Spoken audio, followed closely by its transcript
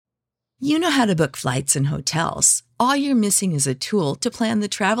You know how to book flights and hotels. All you're missing is a tool to plan the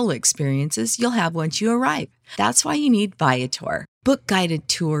travel experiences you'll have once you arrive. That's why you need Viator. Book guided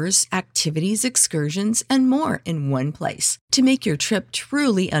tours, activities, excursions, and more in one place to make your trip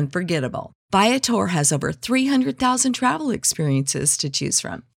truly unforgettable. Viator has over 300,000 travel experiences to choose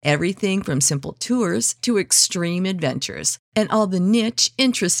from. Everything from simple tours to extreme adventures and all the niche,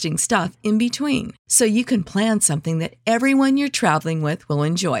 interesting stuff in between. So you can plan something that everyone you're traveling with will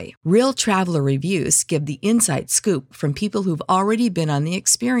enjoy. Real traveler reviews give the inside scoop from people who've already been on the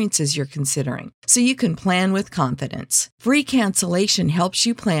experiences you're considering. So you can plan with confidence. Free cancellation helps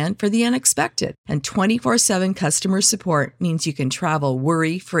you plan for the unexpected. And 24/7 customer support means you can travel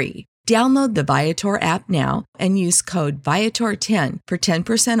worry-free. Download the Viator app now and use code Viator10 for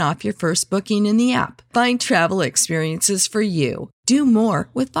 10% off your first booking in the app. Find travel experiences for you. Do more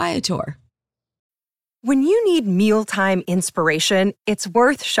with Viator. When you need mealtime inspiration, it's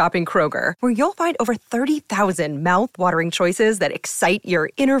worth shopping Kroger, where you'll find over 30,000 mouth-watering choices that excite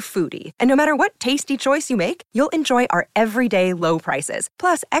your inner foodie. And no matter what tasty choice you make, you'll enjoy our everyday low prices,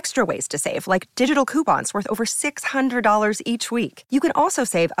 plus extra ways to save, like digital coupons worth over $600 each week. You can also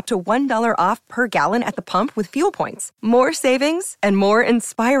save up to $1 off per gallon at the pump with fuel points. More savings and more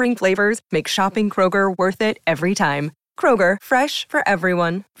inspiring flavors make shopping Kroger worth it every time. Kroger, fresh for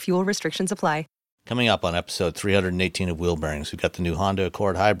everyone. Fuel restrictions apply. Coming up on episode 318 of Wheel Bearings, we've got the new Honda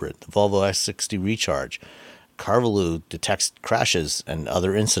Accord Hybrid, the Volvo S60 Recharge, Carvalho detects crashes and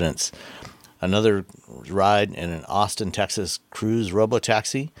other incidents, another ride in an Austin, Texas cruise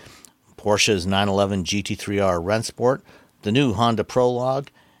robotaxi, Porsche's 911 GT3R Rennsport, the new Honda Prologue,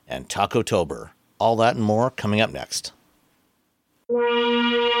 and Taco-tober. All that and more coming up next.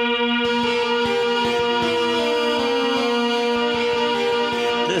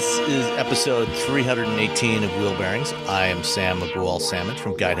 This is episode 318 of Wheel Bearings. I am Sam Abuel-Salmon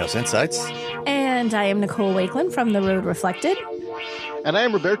from Guidehouse Insights. And I am Nicole Wakeland from The Road Reflected. And I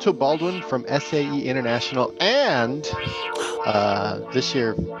am Roberto Baldwin from SAE International. And this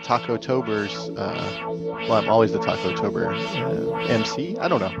year, Taco-tober's, well, I'm always the Taco-tober MC. I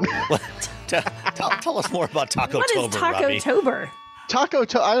don't know. Tell us more about Taco-tober, What is Taco-tober?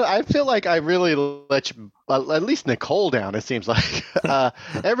 I feel like I really let you, at least Nicole down, it seems like.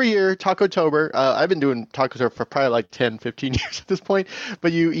 Every year, Taco-tober, I've been doing Taco-tober for probably like 10, 15 years at this point,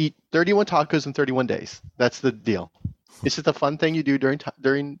 but you eat 31 tacos in 31 days. That's the deal. It's just a fun thing you do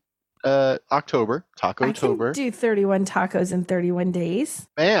during October, Taco-tober. I can do 31 tacos in 31 days.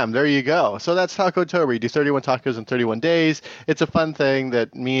 Bam, there you go. So that's Taco-tober. You do 31 tacos in 31 days. It's a fun thing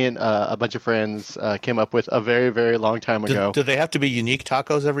that me and a bunch of friends came up with a very, very long time ago. Do they have to be unique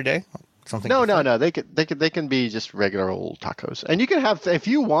tacos every day? Something No. They can be just regular old tacos. And you can have, if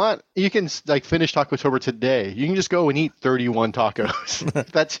you want, you can like finish Taco-tober today. You can just go and eat 31 tacos.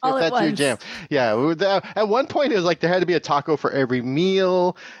 That's your jam. Yeah. At one point it was like there had to be a taco for every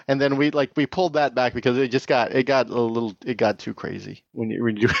meal, and then we pulled that back because it got too crazy when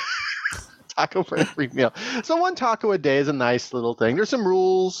you taco for every meal. So one taco a day is a nice little thing. There's some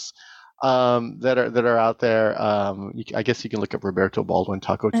rules that are out there. I guess you can look up Roberto Baldwin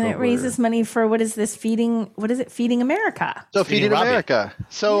Taco-tober. And it raises money for Feeding America. So Feeding America.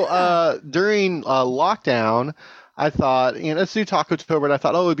 So during lockdown, I thought, let's do Taco-tober. And I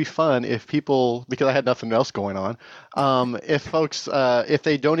thought, it would be fun if people, because I had nothing else going on, if folks, if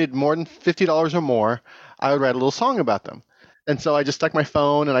they donated more than $50 or more, I would write a little song about them. And so I just stuck my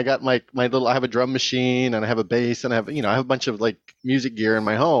phone, and I got my little, I have a drum machine, and I have a bass, and I have a bunch of like music gear in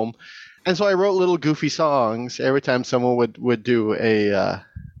my home. And so I wrote little goofy songs every time someone would do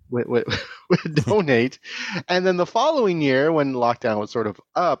would donate. And then the following year, when lockdown was sort of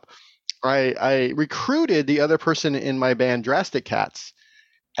up, I recruited the other person in my band, Drastic Cats.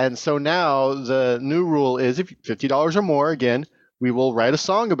 And so now the new rule is if $50 or more, again, we will write a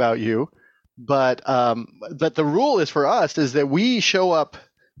song about you. But the rule is for us is that we show up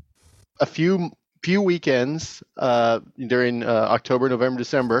a few weekends during October, November,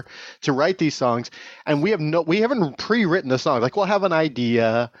 December to write these songs, and we haven't pre-written the song. Like we'll have an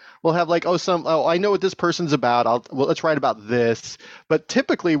idea, we'll have like I know what this person's about. Let's write about this. But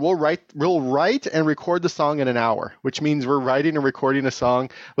typically we'll write and record the song in an hour, which means we're writing and recording a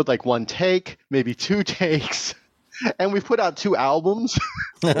song with like one take, maybe two takes. And we've put out 2 albums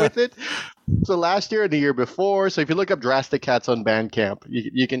with it. So last year and the year before. So if you look up Drastic Cats on Bandcamp,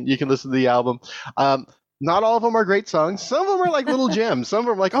 you can listen to the album. Not all of them are great songs. Some of them are like little gems. Some of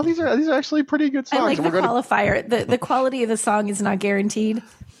them are like, these are actually pretty good songs. I like the qualifier. The quality of the song is not guaranteed.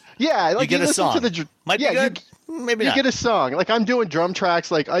 Yeah, like you get a song. Might be good. maybe you not. get a song. Like I'm doing drum tracks.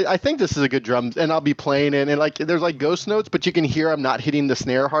 Like I think this is a good drum, and I'll be playing it. And like there's like ghost notes, but you can hear I'm not hitting the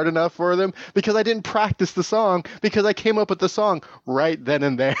snare hard enough for them because I didn't practice the song because I came up with the song right then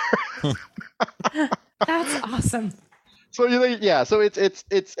and there. That's awesome. So yeah, so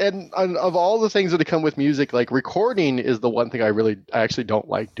it's and of all the things that come with music, like recording is the one thing I actually don't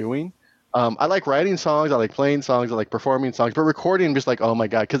like doing. I like writing songs, I like playing songs, I like performing songs, but recording, I'm just like, oh my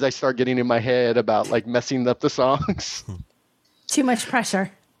God, because I start getting in my head about like messing up the songs. Too much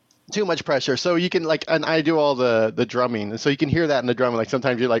pressure. Too much pressure. So you can like, and I do all the drumming, and so you can hear that in the drumming. Like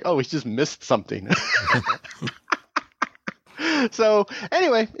sometimes you're like, oh, we just missed something. So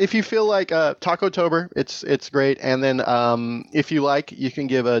anyway, if you feel like Tacotober, it's great. And then if you like, you can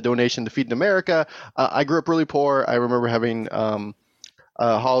give a donation to Feeding America. I grew up really poor. I remember having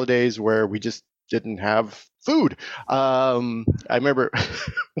holidays where we just didn't have food. I remember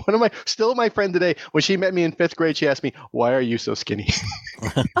still my friend today, when she met me in 5th grade, she asked me, why are you so skinny?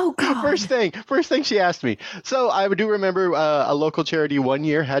 Oh God. First thing she asked me. So I do remember a local charity one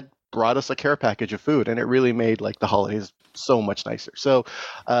year had brought us a care package of food, and it really made like the holidays so much nicer. So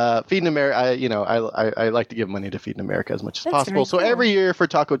Feeding America, I like to give money to Feeding America as much as That's possible. very So cool. every year for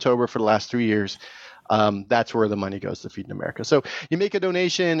Tacotober for the last 3 years, that's where the money goes to Feeding America. So you make a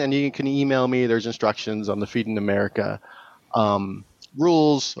donation and you can email me. There's instructions on the Feeding America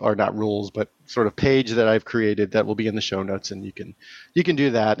rules, or not rules, but sort of page that I've created that will be in the show notes, and you can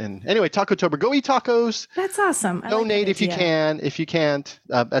do that. And anyway, Tacotober, go eat tacos. That's awesome. I like Donate that if you idea. can. If you can't,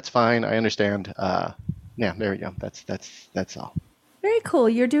 that's fine. I understand. Yeah, there we go. That's all. Very cool.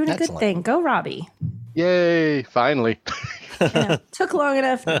 You're doing a Excellent. good thing. Go, Robbie. Yay! Finally. Yeah, took long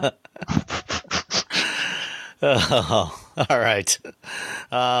enough. Oh, all right.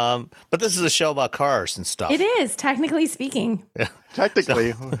 But this is a show about cars and stuff. It is, technically speaking.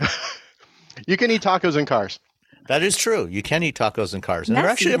 Technically, you can eat tacos in cars. That is true. You can eat tacos in cars, and they're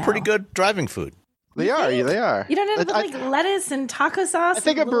Messy, actually a pretty though. good driving food. They are. You don't have to put I- like lettuce and taco sauce. I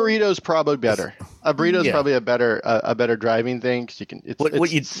think a and little- burrito's probably better. A burrito's Yeah. probably a better driving thing, because you can. It's,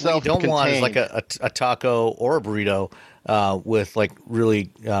 What you don't want is like a taco or a burrito with like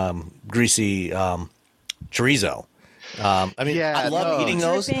really greasy chorizo. I mean, Yeah, I love no. eating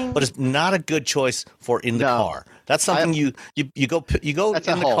those, Dripping. but it's not a good choice for in the No. car. That's something you go in That's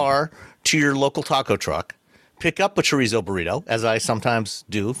a the hole. car to your local taco truck, pick up a chorizo burrito, as I sometimes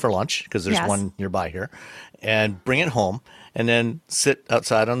do for lunch because there's Yes. one nearby here, and bring it home, and then sit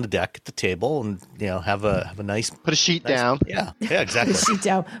outside on the deck at the table and have a nice Put a sheet down. yeah exactly. Sheet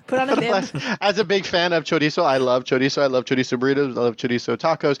dough. Put on a bib. As a big fan of chorizo, I love chorizo. I love chorizo burritos. I love chorizo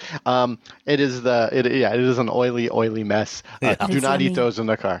tacos. It is an oily mess. Yeah. Do It's not eat yummy. those in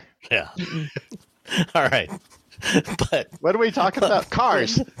the car. Yeah. All right. But What are we talking about?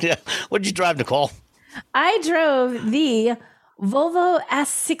 Cars. yeah, what did you drive, Nicole? I drove the Volvo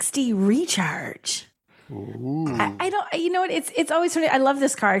S60 Recharge. I don't, you know what? It's always funny. I love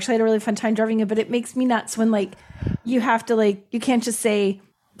this car. Actually, I had a really fun time driving it, but it makes me nuts when like you have to you can't just say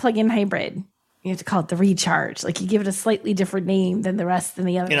plug-in hybrid. You have to call it the Recharge. Like you give it a slightly different name than the rest than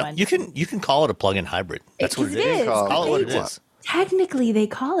the other one. You can call it a plug-in hybrid. That's what it is. Call it what it is. Technically, they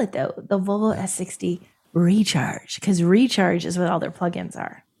call it though the Volvo S60 Recharge because Recharge is what all their plugins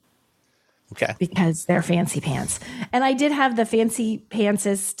are. Okay. Because they're fancy pants. And I did have the fancy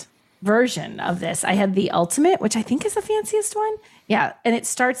pantsist version of this. I had the Ultimate, which I think is the fanciest one. Yeah. And it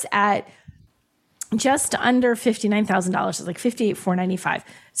starts at just under $59,000. It's like $58,495.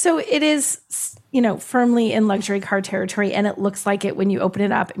 So it is, firmly in luxury car territory. And it looks like it when you open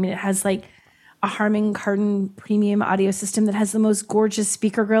it up. I mean, it has like a Harman Kardon premium audio system that has the most gorgeous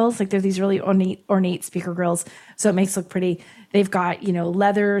speaker grills. Like they're these really ornate speaker grills. So it makes it look pretty. They've got,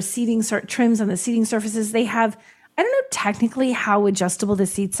 leather seating trims on the seating surfaces. They have, I don't know technically how adjustable the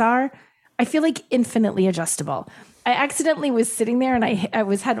seats are. I feel like infinitely adjustable. I accidentally was sitting there and I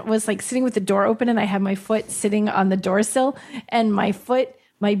was like sitting with the door open and I had my foot sitting on the door sill and my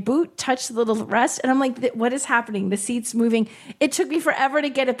boot touched the little rest. And I'm like, what is happening? The seat's moving. It took me forever to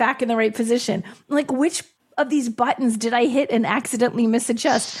get it back in the right position. I'm like, which of these buttons did I hit and accidentally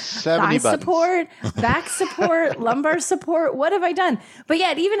misadjust? 70 Thigh buttons. support, back support, lumbar support. What have I done? But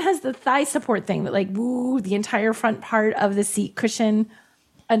yeah, it even has the thigh support thing that the entire front part of the seat cushion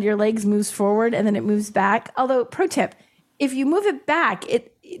under your legs moves forward and then it moves back. Although, pro tip, if you move it back,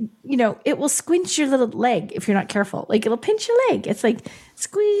 it will squinch your little leg if you're not careful. Like it'll pinch your leg. It's like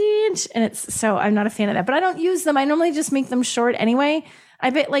squinch. And so I'm not a fan of that, but I don't use them. I normally just make them short anyway. I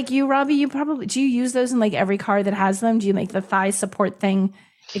bet like you, Robbie, do you use those in like every car that has them? Do you make the thigh support thing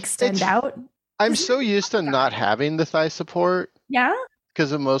extend out? I'm so used to not having the thigh support. Yeah.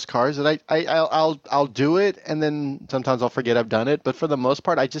 because of most cars that I'll do it, and then sometimes I'll forget I've done it. But for the most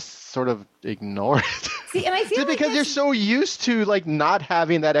part, I just sort of ignore it. See, and I feel Just like because you're so used to like not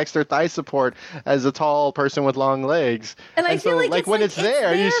having that extra thigh support as a tall person with long legs, and I feel so like when it's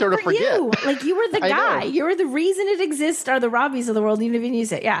there, you sort of for forget. you. Like you were the guy. You were the reason it exists. Are the Robbies of the world? You didn't even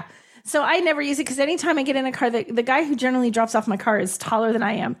use it. Yeah. So I never use it because anytime I get in a car, the guy who generally drops off my car is taller than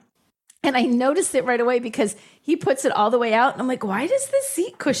I am. And I noticed it right away because he puts it all the way out. And I'm like, why does this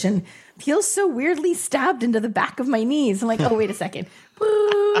seat cushion feel so weirdly stabbed into the back of my knees? I'm like, oh, wait a second.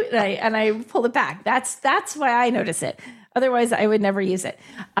 And I pull it back. That's why I notice it. Otherwise, I would never use it.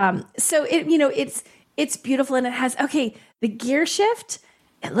 So it's beautiful. And it has, the gear shift,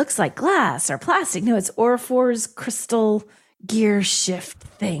 it looks like glass or plastic. No, it's Orifor's crystal gear shift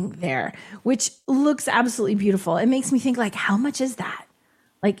thing there, which looks absolutely beautiful. It makes me think like, how much is that?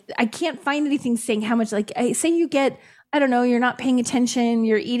 Like, I can't find anything saying how much, like, say you get, I don't know, you're not paying attention,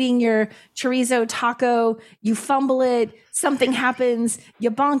 you're eating your chorizo taco, you fumble it, something happens,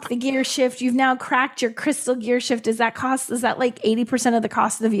 you bonk the gear shift, you've now cracked your crystal gear shift. Is that like 80% of the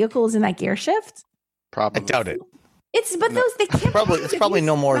cost of the vehicle is in that gear shift? I Probably. doubt it. They can't It's probably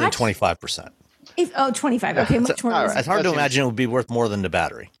no more than 25%. 25. Okay, much more. It's hard to imagine it would be worth more than the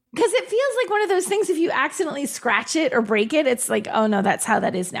battery. Because it feels like one of those things, if you accidentally scratch it or break it, it's like, oh no, that's how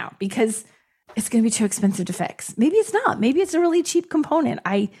that is now. Because it's going to be too expensive to fix. Maybe it's not. Maybe it's a really cheap component.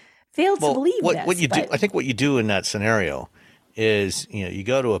 I fail to believe this. I think what you do in that scenario is, you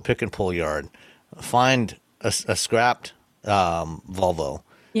go to a pick and pull yard, find a scrapped Volvo.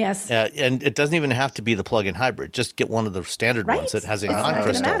 Yes. And it doesn't even have to be the plug-in hybrid. Just get one of the standard ones that has a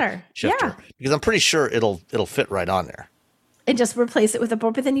non-crystal shifter. Yeah. Because I'm pretty sure it'll fit right on there. And just replace it with a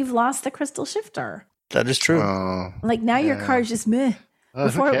board, but then you've lost the crystal shifter. That is true. Like now your car is just meh.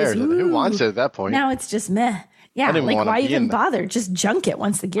 Before it was, who wants it at that point? Now it's just meh. Yeah, like why even bother? Just junk it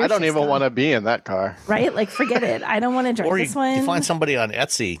once the gear. I don't even want to be in that car. Right? Like forget it. I don't want to drive this one. You find somebody on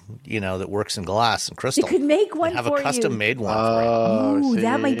Etsy, that works in glass and crystal. You could make one have for a custom made one. Ooh,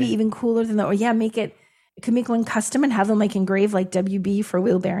 that might be even cooler than that. Or make it. It could make one custom and have them like engrave like WB for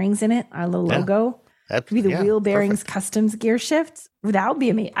wheel bearings in it, a little logo. That could be the wheel bearings customs gear shifts. That would be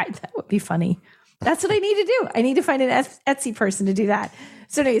amazing. That would be funny. That's what I need to do. I need to find an Etsy person to do that.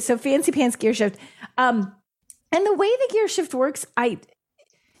 So anyway, so fancy pants gear shift. And the way the gear shift works,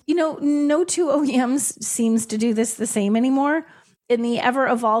 no two OEMs seems to do this the same anymore. In the ever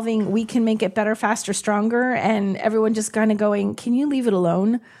evolving, we can make it better, faster, stronger, and everyone just kind of going, can you leave it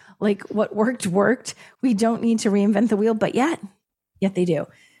alone? Like what worked. We don't need to reinvent the wheel, but yet they do.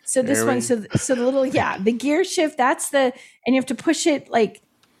 So this one, so the little, the gear shift, and you have to push it like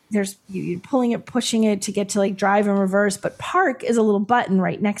there's you're pulling it, pushing it to get to like drive and reverse, but park is a little button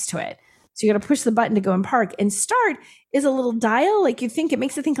right next to it. So you got to push the button to go and park, and start is a little dial. Like it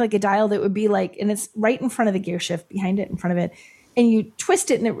makes it think like a dial that would be like, and it's right in front of the gear shift, behind it, in front of it. And you twist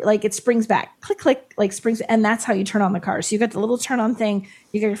it and it springs back, click, click, like springs. And that's how you turn on the car. So you got the little turn on thing.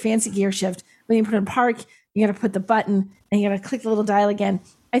 You got your fancy gear shift. When you put it in park, you got to put the button and you got to click the little dial again.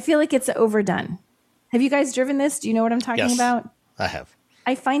 I feel like it's overdone. Have you guys driven this? Do you know what I'm talking about? I have.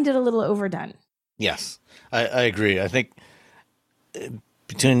 I find it a little overdone. Yes, I agree. I think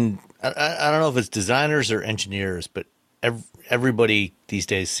between, I don't know if it's designers or engineers, but everybody these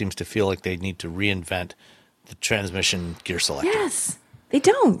days seems to feel like they need to reinvent the transmission gear selector. Yes, they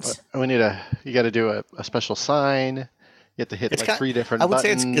don't. You got to do a special sign. You have to hit three different buttons. I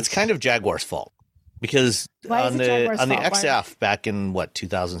would say it's kind of Jaguar's fault. Because on the XF back in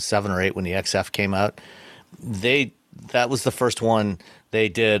 2007 or 8 when the XF came out, that was the first one they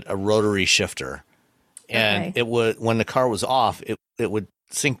did a rotary shifter, and it would, when the car was off, it would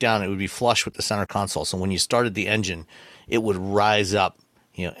sink down. It would be flush with the center console. So when you started the engine, it would rise up,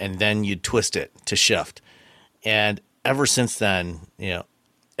 and then you'd twist it to shift. And ever since then,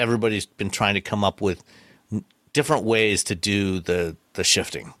 everybody's been trying to come up with different ways to do the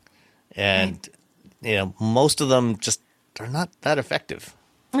shifting, and most of them just are not that effective.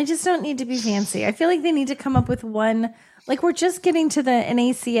 I just don't need to be fancy. I feel like they need to come up with one. Like we're just getting to the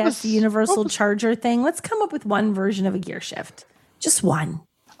NACS universal charger thing. Let's come up with one version of a gear shift. Just one.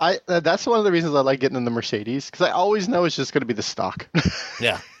 That's one of the reasons I like getting in the Mercedes, because I always know it's just going to be the stock.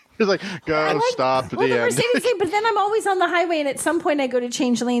 Yeah. It's like, stop to the end. Mercedes thing, but then I'm always on the highway, and at some point I go to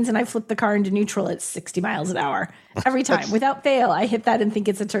change lanes and I flip the car into neutral at 60 miles an hour. Every time. Without fail, I hit that and think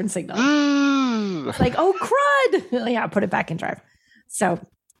it's a turn signal. It's like, oh, crud. Yeah, put it back in drive. So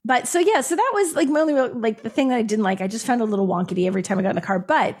that was like my only the thing that I didn't like. I just found a little wonkety every time I got in the car.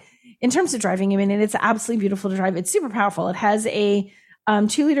 But in terms of driving, and it's absolutely beautiful to drive. It's super powerful. It has a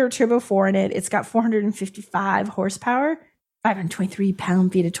 2-liter turbo 4 in it. It's got 455 horsepower. 523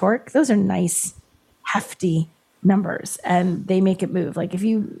 pound-feet of torque. Those are nice, hefty numbers, and they make it move. Like if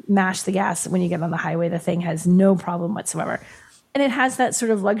you mash the gas when you get on the highway, the thing has no problem whatsoever. And it has that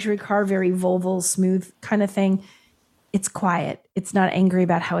sort of luxury car, very Volvo smooth kind of thing. It's quiet. It's not angry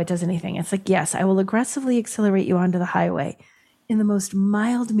about how it does anything. It's like, yes, I will aggressively accelerate you onto the highway in the most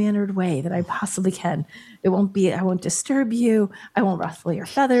mild-mannered way that I possibly can. I won't disturb you. I won't ruffle your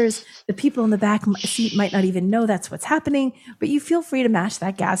feathers. The people in the back seat might not even know that's what's happening, but you feel free to mash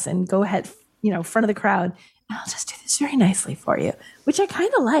that gas and go ahead, front of the crowd. And I'll just do this very nicely for you, which I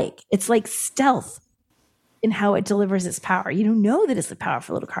kind of like. It's like stealth in how it delivers its power. You don't know that it's a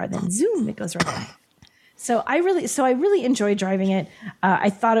powerful little car, then zoom, it goes right by. So I really enjoyed driving it. I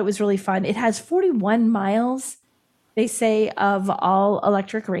thought it was really fun. It has 41 miles, they say, of all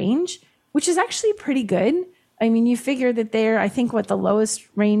electric range, which is actually pretty good. I mean, you figure that I think the lowest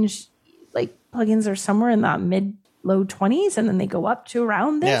range, like plugins are somewhere in the mid low 20s, and then they go up to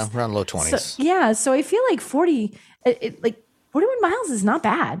around this. Yeah, around low 20s. So I feel like 41 miles is not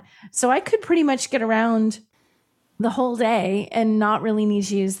bad. So I could pretty much get around the whole day and not really need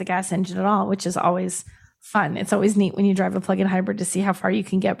to use the gas engine at all, which is always fun. It's always neat when you drive a plug-in hybrid to see how far you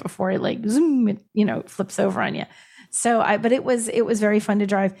can get before it zoom, it flips over on you. But it was very fun to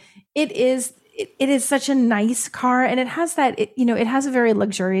drive. It is such a nice car, and it has it has a very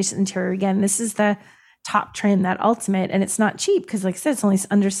luxurious interior. Again, this is the top trim, that Ultimate, and it's not cheap because, like I said, it's only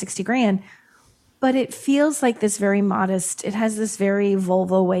under $60,000. But it feels like this very modest. It has this very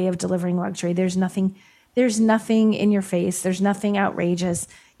Volvo way of delivering luxury. There's nothing in your face. There's nothing outrageous.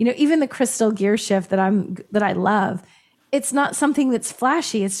 Even the crystal gear shift that I love, it's not something that's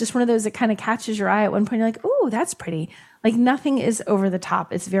flashy. It's just one of those that kind of catches your eye at one point. You're like, oh, that's pretty. Like nothing is over the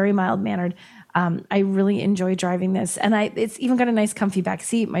top. It's very mild mannered. I really enjoy driving this, and it's even got a nice comfy back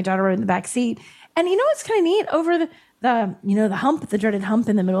seat. My daughter rode in the back seat, and what's kind of neat, over the hump, the dreaded hump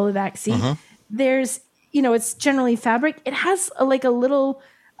in the middle of the back seat. Mm-hmm. There's it's generally fabric. It has a little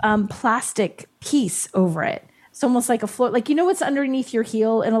plastic piece over it. It's almost like a floor, like what's underneath your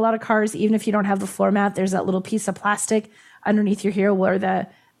heel in a lot of cars. Even if you don't have the floor mat, there's that little piece of plastic underneath your heel where the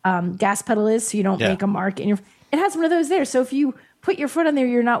gas pedal is, so you don't make a mark in your. It has one of those there, so if you put your foot on there,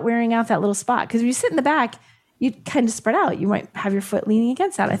 you're not wearing out that little spot. Because if you sit in the back, you kind of spread out. You might have your foot leaning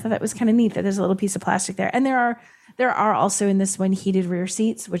against that. I thought that was kind of neat that there's a little piece of plastic there. And there are also in this one heated rear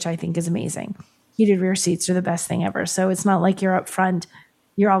seats, which I think is amazing. Heated rear seats are the best thing ever. So it's not like you're up front,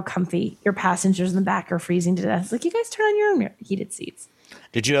 you're all comfy. Your passengers in the back are freezing to death. It's like, you guys turn on your own heated seats.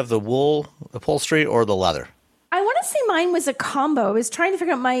 Did you have the wool upholstery or the leather? I want to say mine was a combo. I was trying to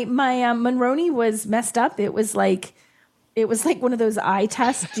figure out my Monroney was messed up. It was like one of those eye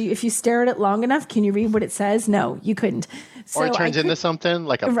tests. If you stare at it long enough, can you read what it says? No, you couldn't. Or it turns into something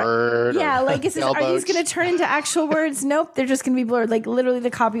like a bird. Yeah, like it says, are these going to turn into actual words? Nope, they're just going to be blurred. Like literally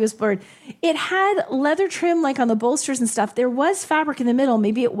the copy was blurred. It had leather trim like on the bolsters and stuff. There was fabric in the middle.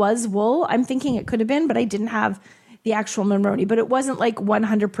 Maybe it was wool. I'm thinking it could have been, but I didn't have the actual Monroney. But it wasn't like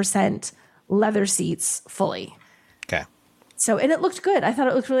 100% leather seats fully. Okay. So, and it looked good. I thought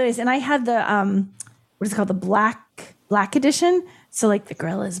it looked really nice. And I had the, what is it called? The black edition. So like the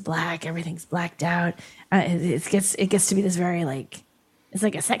grill is black, everything's blacked out. It gets to be this very it's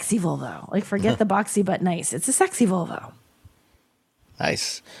like a sexy Volvo. Like forget the boxy but nice. It's a sexy Volvo.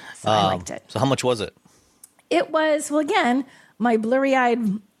 Nice. So I liked it. So how much was it? It was, well, again, my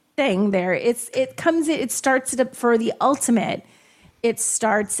blurry-eyed thing there. It starts for the Ultimate. It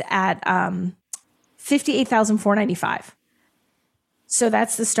starts at $58,495. So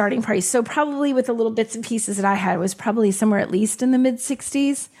that's the starting price. So probably with the little bits and pieces that I had, it was probably somewhere at least in the mid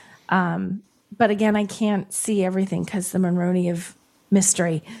 60s. But again, I can't see everything because the Monroney of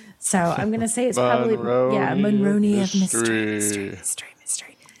mystery. So I'm going to say it's probably, Monroney of mystery.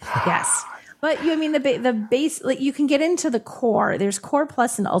 Yes. But the base, like you can get into the core. There's core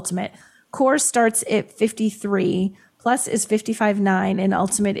plus and ultimate. Core starts at 53, plus is 55.9, and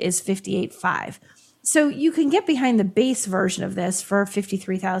ultimate is 58.5. So you can get behind the base version of this for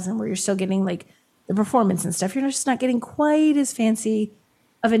 53,000, where you're still getting like the performance and stuff. You're just not getting quite as fancy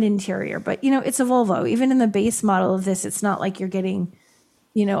of an interior, but it's a Volvo. Even in the base model of this, it's not like you're getting,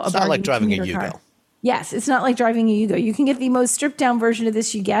 it's not like driving a Yugo. Yes, it's not like driving a Yugo. You can get the most stripped down version of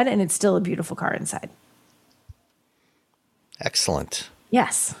this you get, and it's still a beautiful car inside. Excellent.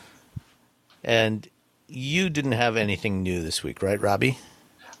 Yes. And you didn't have anything new this week, right, Robbie?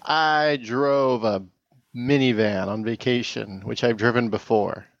 I drove a minivan on vacation, which I've driven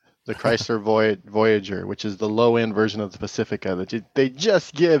before. The Chrysler Voyager, which is the low-end version of the Pacifica that they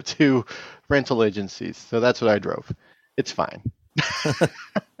just give to rental agencies. So that's what I drove. It's fine. I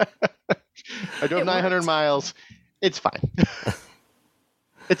drove 900 miles. It's fine.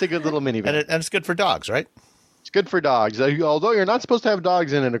 It's a good little minivan. And it's good for dogs, right? It's good for dogs, although you're not supposed to have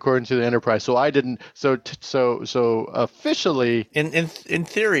dogs in it according to the Enterprise. So I didn't. So officially, in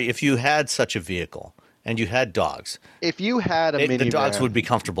theory, if you had such a vehicle and you had dogs, if you had a minivan, the dogs would be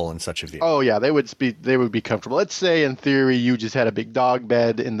comfortable in such a vehicle. Oh yeah, they would be comfortable. Let's say in theory you just had a big dog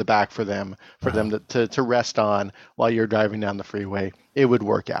bed in the back for them to rest on while you're driving down the freeway. It would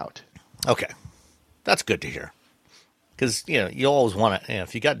work out. Okay, that's good to hear. Because, you always want to,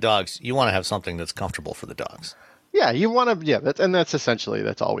 if you got dogs, you want to have something that's comfortable for the dogs. Yeah, you want to, that's essentially,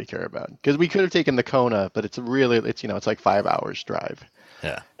 that's all we care about. Because we could have taken the Kona, but it's like 5 hours drive.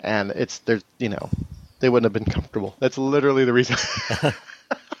 Yeah. And they wouldn't have been comfortable. That's literally the reason.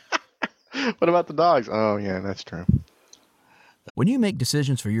 What about the dogs? Oh, yeah, that's true. When you make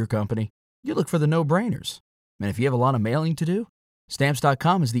decisions for your company, you look for the no-brainers. And if you have a lot of mailing to do,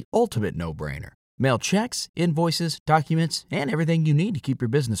 Stamps.com is the ultimate no-brainer. Mail checks, invoices, documents, and everything you need to keep your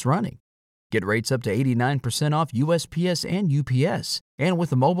business running. Get rates up to 89% off USPS and UPS. And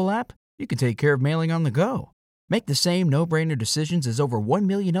with the mobile app, you can take care of mailing on the go. Make the same no-brainer decisions as over 1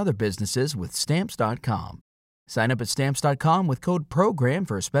 million other businesses with Stamps.com. Sign up at Stamps.com with code PROGRAM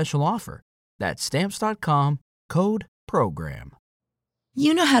for a special offer. That's Stamps.com, code PROGRAM.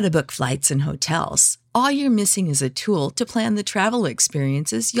 You know how to book flights and hotels. All you're missing is a tool to plan the travel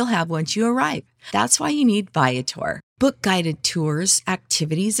experiences you'll have once you arrive. That's why you need Viator. Book guided tours,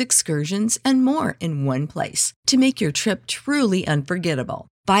 activities, excursions, and more in one place to make your trip truly unforgettable.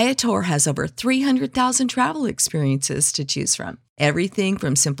 Viator has over 300,000 travel experiences to choose from. Everything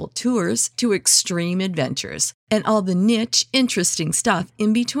from simple tours to extreme adventures and all the niche, interesting stuff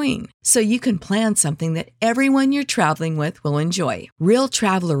in between. So you can plan something that everyone you're traveling with will enjoy. Real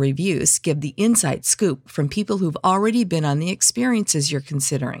traveler reviews give the inside scoop from people who've already been on the experiences you're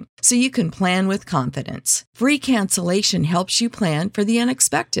considering. So you can plan with confidence. Free cancellation helps you plan for the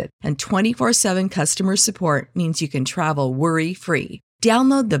unexpected. And 24/7 customer support means you can travel worry-free.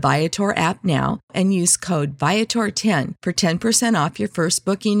 Download the Viator app now and use code Viator10 for 10% off your first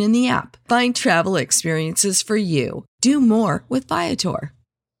booking in the app. Find travel experiences for you. Do more with Viator.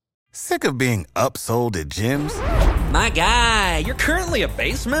 Sick of being upsold at gyms? My guy, you're currently a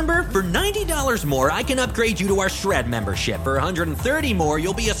base member. For $90 more, I can upgrade you to our Shred membership. For $130 more,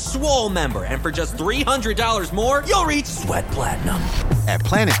 you'll be a Swole member. And for just $300 more, you'll reach Sweat Platinum. At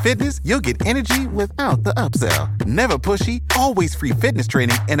Planet Fitness, you'll get energy without the upsell. Never pushy, always free fitness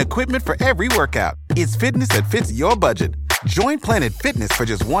training and equipment for every workout. It's fitness that fits your budget. Join Planet Fitness for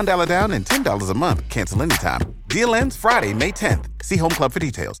just $1 down and $10 a month. Cancel anytime. Deal ends Friday, May 10th. See Home Club for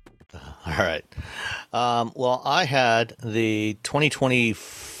details. All right. Well, I had the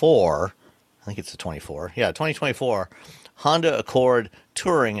 2024, I think it's the 24. Yeah, 2024 Honda Accord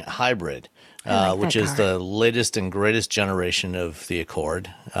Touring Hybrid, which is the latest and greatest generation of the Accord,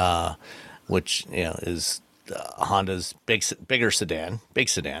 which is Honda's bigger sedan, big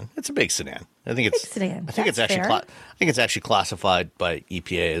sedan. It's a big sedan. I think it's big sedan. I think it's actually I think it's actually classified by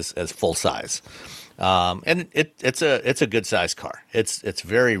EPA as full size. And it's a good size car. It's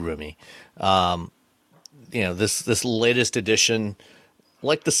very roomy. This latest edition,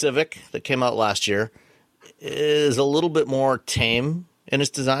 like the Civic that came out last year, is a little bit more tame in its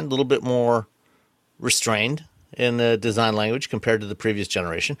design, a little bit more restrained in the design language compared to the previous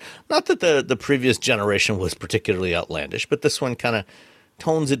generation. Not that the previous generation was particularly outlandish, but this one kind of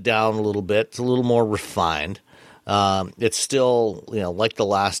tones it down a little bit. It's a little more refined. It's still, like the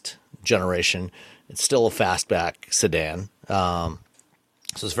last generation, it's still a fastback sedan. So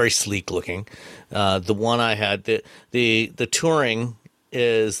it's very sleek looking. The one I had, the Touring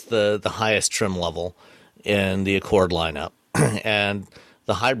is the highest trim level in the Accord lineup. And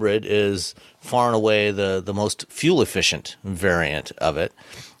the Hybrid is far and away the most fuel efficient variant of it.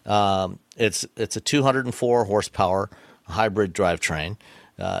 It's a 204 horsepower hybrid drivetrain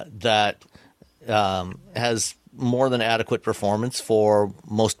that has more than adequate performance for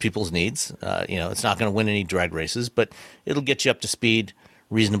most people's needs. It's not going to win any drag races, but it'll get you up to speed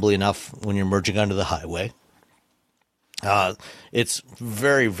reasonably enough when you're merging onto the highway. It's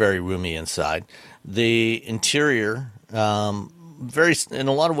very, very roomy inside. The interior, in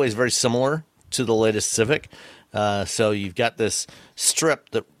a lot of ways, very similar to the latest Civic. So you've got this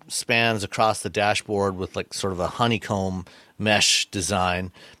strip that spans across the dashboard with like sort of a honeycomb mesh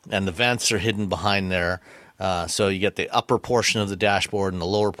design, and the vents are hidden behind there. So you get the upper portion of the dashboard and the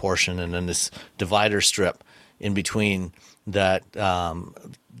lower portion, and then this divider strip in between that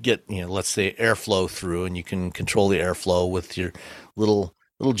lets the airflow through, and you can control the airflow with your little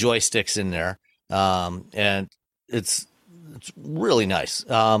joysticks in there. And it's it's really nice.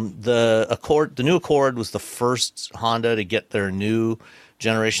 The new Accord was the first Honda to get their new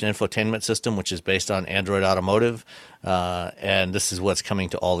generation infotainment system, which is based on Android Automotive, and this is what's coming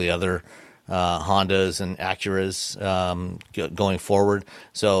to all the other Hondas and Acuras going forward.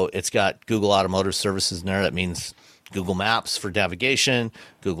 So it's got Google Automotive Services in there. That means Google Maps for navigation,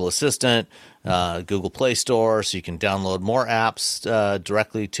 Google Assistant, Google Play Store, so you can download more apps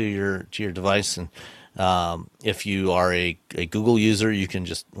directly to your device. And if you are a Google user, you can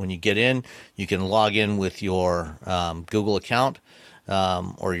just, when you get in, you can log in with your Google account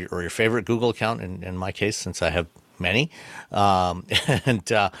or your favorite Google account. In my case, since I have many, and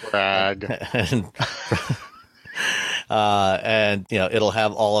Brag. and it'll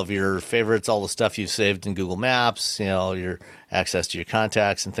have all of your favorites, all the stuff you've saved in Google Maps, your access to your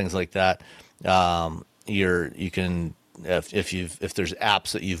contacts and things like that. You can if there's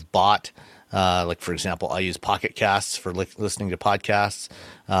apps that you've bought, like for example, I use Pocket Casts for listening to podcasts.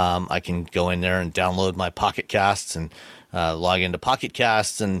 I can go in there and download my Pocket Casts and log into Pocket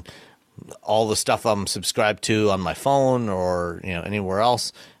Casts, and all the stuff I'm subscribed to on my phone or anywhere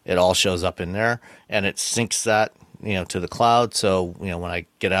else, it all shows up in there, and it syncs that to the cloud. So when I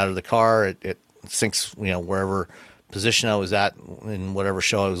get out of the car, it syncs wherever position I was at in whatever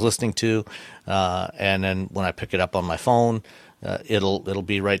show I was listening to, and then when I pick it up on my phone, it'll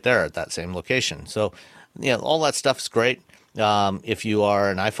be right there at that same location. So all that stuff is great. If you are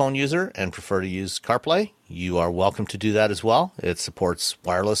an iPhone user and prefer to use CarPlay, you are welcome to do that as well. It supports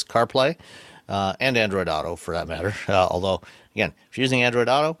wireless CarPlay and Android Auto for that matter. Although, again, if you're using Android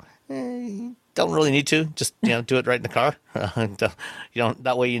Auto, you don't really need to. Just do it right in the car.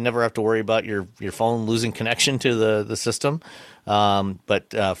 That way you never have to worry about your phone losing connection to the system. But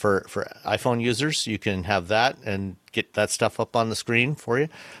for iPhone users, you can have that and get that stuff up on the screen for you.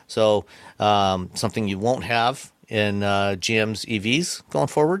 So something you won't have in GM's EVs going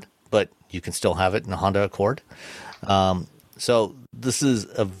forward, but you can still have it in the Honda Accord. So this is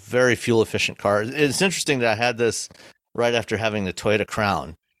a very fuel efficient car. It's interesting that I had this right after having the Toyota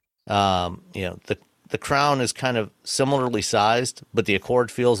Crown. The Crown is kind of similarly sized, but the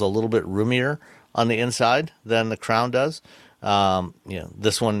Accord feels a little bit roomier on the inside than the Crown does.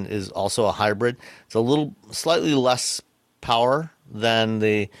 This one is also a hybrid. It's a little slightly less power than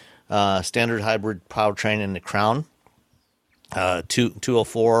the standard hybrid powertrain in the Crown.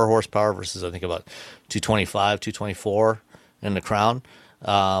 204 horsepower versus I think about 225, 224 in the Crown.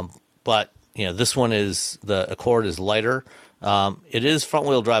 But this one the Accord is lighter. It is front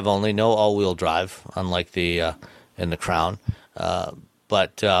wheel drive only, no all wheel drive, unlike the in the Crown.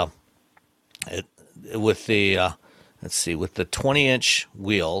 But with the 20-inch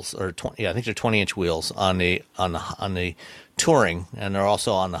wheels, I think they're 20-inch wheels on the Touring, and they're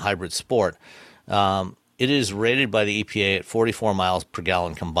also on the Hybrid Sport. It is rated by the EPA at 44 miles per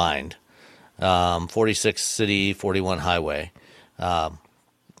gallon combined, 46 city, 41 highway. I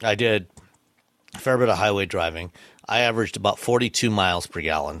did a fair bit of highway driving. I averaged about 42 miles per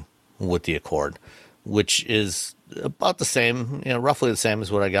gallon with the Accord, which is about the same, roughly the same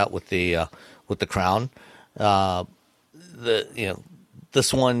as what I got with the Crown.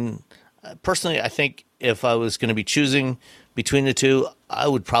 This one, personally, I think if I was going to be choosing between the two, I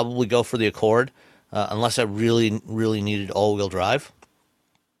would probably go for the Accord, unless I really, really needed all-wheel drive.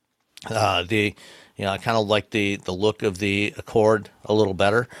 I kind of like the look of the Accord a little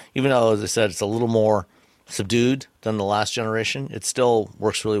better, even though, as I said, it's a little more subdued than the last generation. It still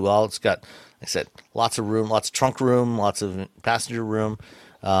works really well. It's got, like I said, lots of room, lots of trunk room, lots of passenger room.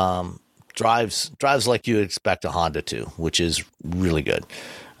 Drives like you expect a Honda to, which is really good.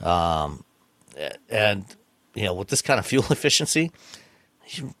 And with this kind of fuel efficiency,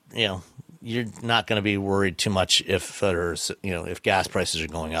 you're not going to be worried too much if gas prices are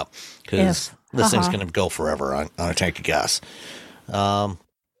going up, because this thing's going to go forever on a tank of gas.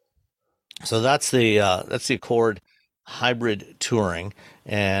 So that's the Accord Hybrid Touring.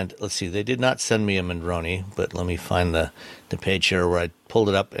 And let's see, they did not send me a Mondroni, but let me find the page here where I pulled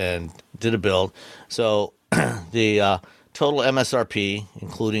it up and did a build. So the total MSRP,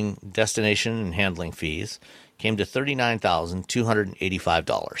 including destination and handling fees, came to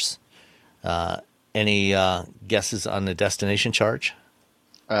 $39,285. Any guesses on the destination charge?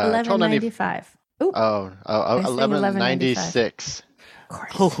 $11.95. $11.96.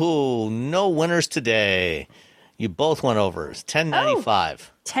 Oh, no winners today. You both went over. It's $10.95.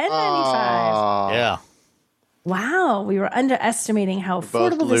 $10.95. Yeah. Wow, we were underestimating how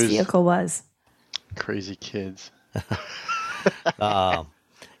affordable this vehicle was. Crazy kids. The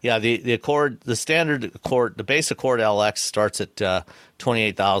Accord, the standard Accord, the base Accord LX starts at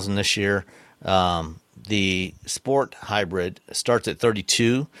 $28,000 this year. The Sport Hybrid starts at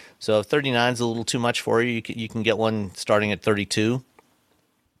 32. So if 39 is a little too much for you, you can get one starting at 32.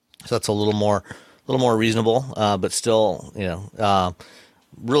 So that's a little more reasonable, but still,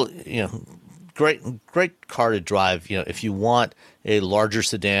 really, great car to drive. If you want a larger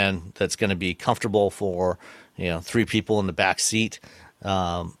sedan that's going to be comfortable for, 3 people in the back seat,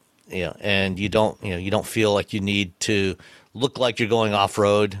 and you don't feel like you need to look like you're going off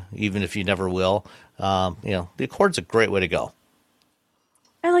road, even if you never will. The Accord's a great way to go.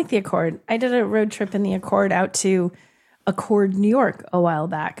 I like the Accord. I did a road trip in the Accord out to Accord, New York a while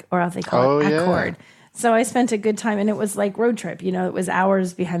back, or as they call it, Accord. Yeah. So I spent a good time, and it was like road trip. It was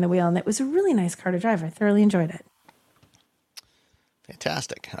hours behind the wheel, and it was a really nice car to drive. I thoroughly enjoyed it.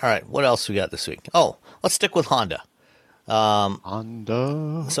 Fantastic. All right, what else we got this week? Oh, let's stick with Honda.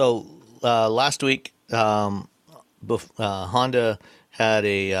 Honda. So last week, Honda had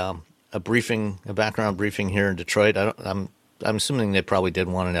a background briefing here in Detroit. I'm assuming they probably did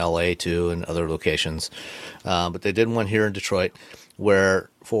one in LA too and other locations, but they did one here in Detroit, where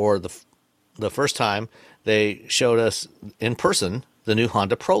for the first time they showed us in person the new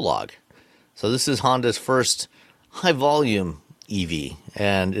Honda Prologue. So this is Honda's first high volume EV,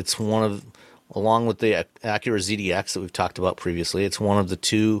 and it's along with the Acura ZDX that we've talked about previously, it's one of the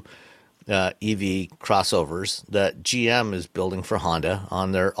 2 EV crossovers that GM is building for Honda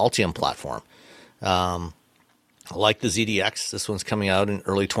on their Ultium platform. Like the ZDX, this one's coming out in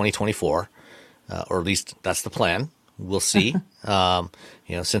early 2024, or at least that's the plan. We'll see.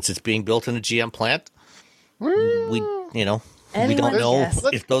 Since it's being built in a GM plant, we don't know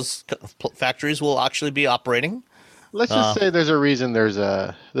if those factories will actually be operating. Let's just say there's a reason.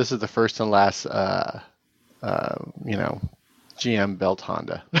 This is the first and last, GM built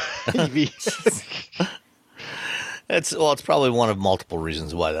Honda EV. It's probably one of multiple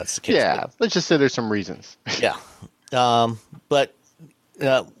reasons why that's the case. Yeah, let's just say there's some reasons. Yeah, but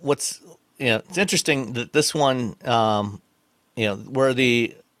it's interesting that this one, where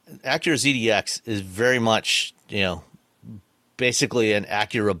the Acura ZDX is very much, basically an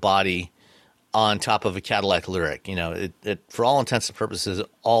Acura body on top of a Cadillac Lyriq. It for all intents and purposes,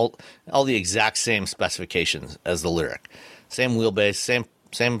 all the exact same specifications as the Lyriq. Same wheelbase,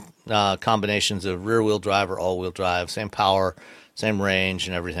 same combinations of rear-wheel drive or all-wheel drive, same power, same range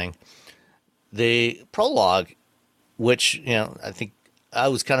and everything. The Prologue, which, I think I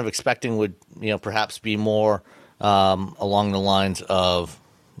was kind of expecting would, perhaps be more along the lines of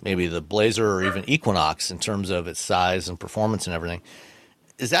maybe the Blazer or even Equinox in terms of its size and performance and everything,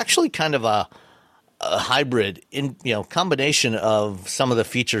 is actually kind of a hybrid in, combination of some of the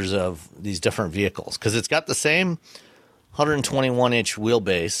features of these different vehicles. Because it's got the same 121-inch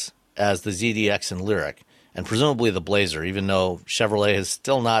wheelbase as the ZDX and Lyriq, and presumably the Blazer, even though Chevrolet has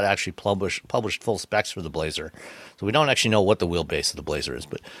still not actually published full specs for the Blazer. So we don't actually know what the wheelbase of the Blazer is,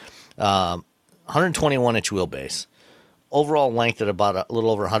 but 121-inch wheelbase. Overall length at about a little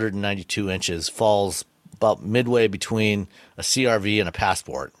over 192 inches, falls about midway between a CRV and a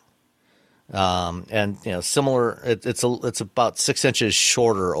Passport. And similar, it's about 6 inches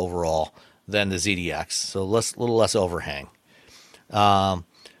shorter overall than the ZDX, so little less overhang.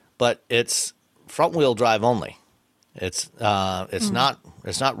 But it's front wheel drive only. It's not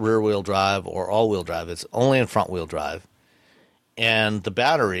rear wheel drive or all wheel drive. It's only in front wheel drive, and the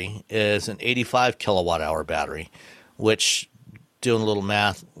battery is an 85 kilowatt hour battery, which, doing a little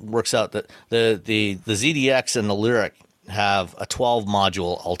math, works out that the ZDX and the Lyriq have a 12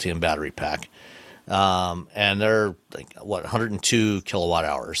 module Ultium battery pack, and they're 102 kilowatt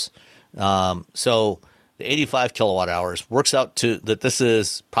hours. So the 85 kilowatt hours works out to that this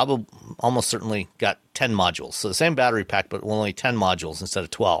is probably almost certainly got 10 modules. So the same battery pack, but only 10 modules instead of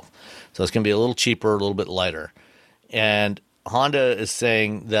 12. So it's going to be a little cheaper, a little bit lighter. And Honda is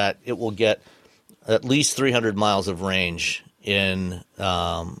saying that it will get at least 300 miles of range in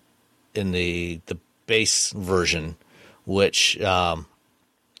the base version, which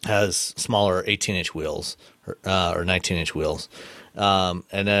has smaller 18-inch wheels or 19-inch wheels. And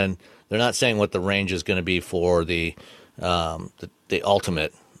then they're not saying what the range is going to be for the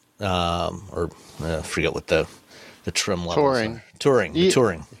Ultimate, or I forget what the trim levels are. Touring.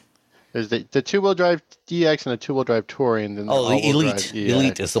 There's the two-wheel drive DX and the two-wheel drive Touring. And the Elite.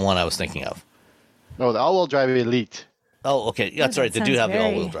 Elite is the one I was thinking of. No, the all-wheel drive Elite. Oh, okay. Yeah, that's right. They do have the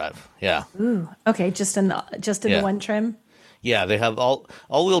all-wheel drive. Yeah. Ooh. Okay. Just in the one trim. Yeah, they have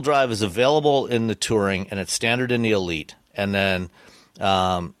all-wheel drive is available in the Touring, and it's standard in the Elite, and then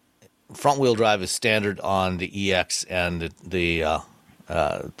front-wheel drive is standard on the EX and the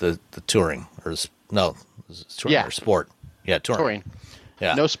Touring, or no, Touring or Sport. Yeah, Touring.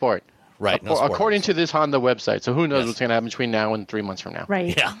 Yeah. No Sport. Right. No According spoilers. to this Honda website. So who knows what's going to happen between now and 3 months from now?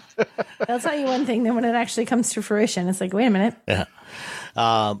 Right. Yeah. They'll tell you one thing, then when it actually comes to fruition, it's like, wait a minute. Yeah.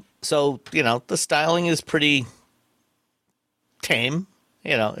 So, the styling is pretty tame.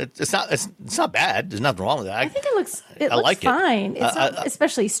 It's not bad. There's nothing wrong with that. I think it looks like it. fine. It's not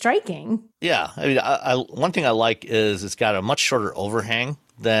especially striking. Yeah. I mean, one thing I like is it's got a much shorter overhang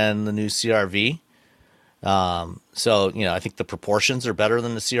than the new CRV. So, I think the proportions are better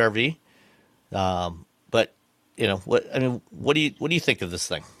than the CRV. But, what do you think of this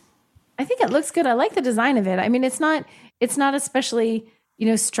thing? I think it looks good. I like the design of it. I mean, it's not especially,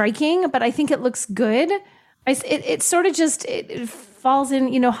 striking, but I think it looks good. It sort of just, it falls in,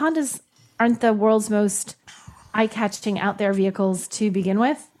 Hondas aren't the world's most eye-catching out there vehicles to begin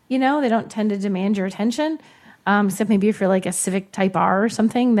with. They don't tend to demand your attention. Except maybe if you're like a Civic Type R or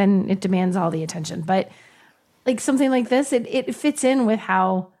something, then it demands all the attention. But like something like this, it fits in with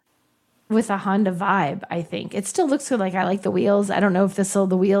a Honda vibe, I think. It still looks good. Like, I like the wheels. I don't know if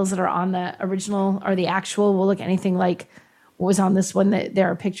the wheels that are on the original or the actual will look anything like what was on this one that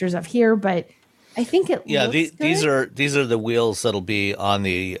there are pictures of here, but I think it looks good. These are the wheels that'll be on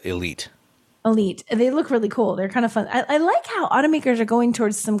the Elite. They look really cool. They're kind of fun. I like how automakers are going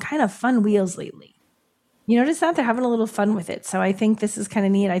towards some kind of fun wheels lately. You notice that? They're having a little fun with it. So I think this is kind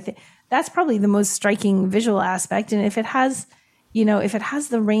of neat. I think that's probably the most striking visual aspect. And if it has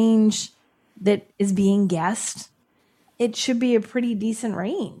the range that is being guessed, it should be a pretty decent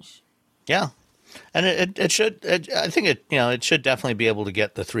range. Yeah. And it should, I think it should definitely be able to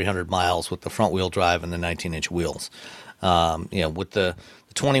get the 300 miles with the front wheel drive and the 19-inch wheels. With the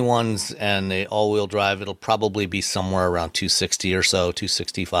 21s and the all-wheel drive, it'll probably be somewhere around 260 or so,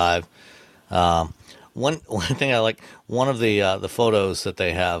 265. One thing I like, one of the photos that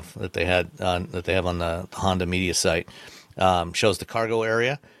they have on the Honda media site shows the cargo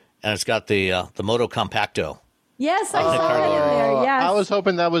area, and it's got the Moto Compacto. Yes, I saw that in there. Yes. I was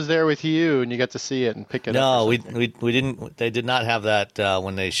hoping that was there with you, and you got to see it and pick it up. No, we didn't. They did not have that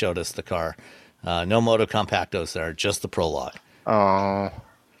when they showed us the car. No Moto Compactos there, just the Prologue. Oh,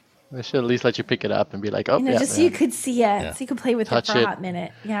 they should at least let you pick it up and be like, oh, just so you could see it, so you could play with it for a hot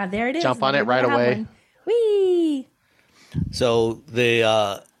minute. Yeah, there it is. Jump on it right away. Whee! So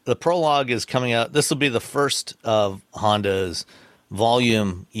the Prologue is coming out. This will be the first of Honda's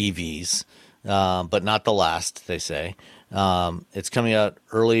volume EVs. But not the last, they say. It's coming out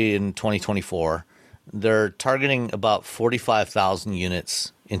early in 2024. They're targeting about 45,000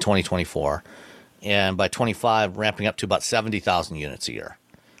 units in 2024. And by 25, ramping up to about 70,000 units a year.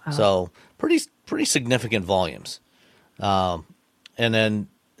 Wow. So pretty significant volumes. And then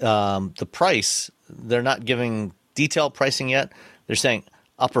the price, they're not giving detailed pricing yet. They're saying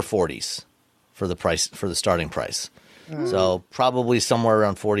upper 40s for the starting price. So probably somewhere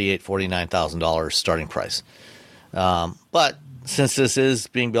around $48,000-$49,000 starting price. But since this is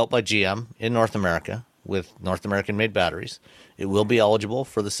being built by GM in North America with North American made batteries, it will be eligible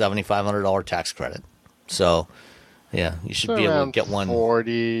for the $7,500 tax credit. So, yeah, you should be able to get one.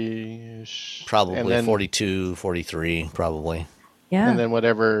 40-ish. Probably 42, 43, probably. Yeah. And then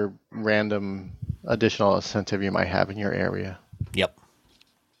whatever random additional incentive you might have in your area. Yep.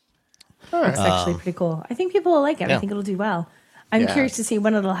 That's actually pretty cool. I think people will like it. Yeah. I think it'll do well. I'm curious to see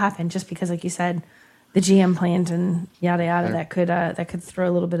when it'll happen, just because, like you said, the GM plant and yada yada, that could throw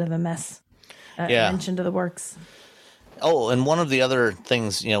a little bit of a mess. Wrench into the works. Oh, and one of the other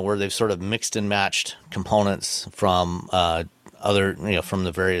things, where they've sort of mixed and matched components from from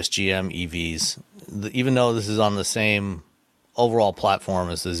the various GM EVs, even though this is on the same overall platform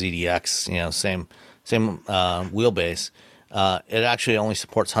as the ZDX, same wheelbase. It actually only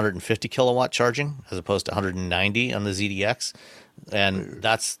supports 150 kilowatt charging as opposed to 190 on the ZDX. And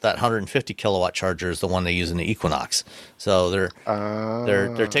that 150 kilowatt charger is the one they use in the Equinox. So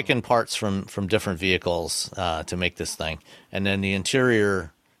they're taking parts from different vehicles to make this thing. And then the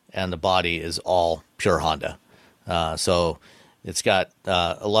interior and the body is all pure Honda. So it's got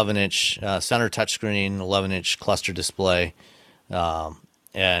 11-inch center touchscreen, 11-inch cluster display,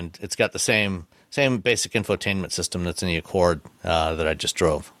 and it's got the same basic infotainment system that's in the Accord that I just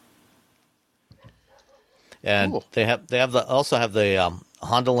drove. And cool. they also have the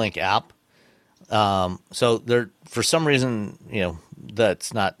Honda Link app. So they're, for some reason,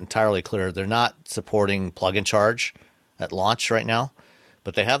 that's not entirely clear. They're not supporting plug and charge at launch right now,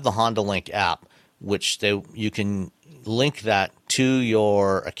 but they have the Honda Link app, which you can link that to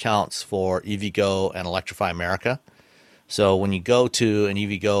your accounts for EVgo and Electrify America. So when you go to an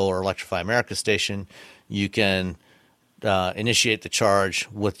EVgo or Electrify America station, you can initiate the charge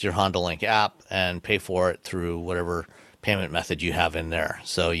with your Honda Link app and pay for it through whatever payment method you have in there.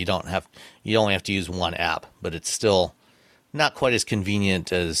 So you only have to use one app, but it's still not quite as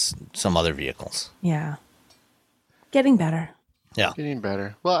convenient as some other vehicles. Yeah. Getting better. Yeah. Getting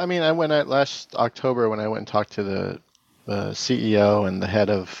better. Well, I mean, last October when I went and talked to the CEO and the head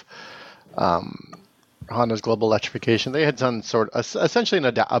of Honda's global electrification, they had done essentially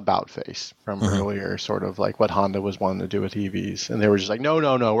an about face from earlier, sort of like what Honda was wanting to do with EVs. And they were just like, no,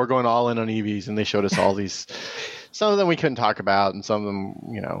 we're going all in on EVs. And they showed us all these, some of them we couldn't talk about, and some of them,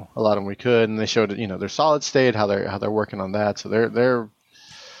 a lot of them we could. And they showed, their solid state, how they're working on that. So they're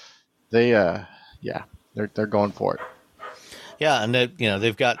going for it. Yeah, and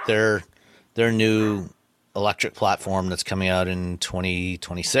they've got their new electric platform that's coming out in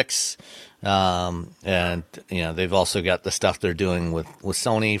 2026. And they've also got the stuff they're doing with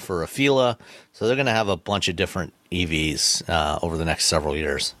Sony for Afeela. So they're going to have a bunch of different EVs over the next several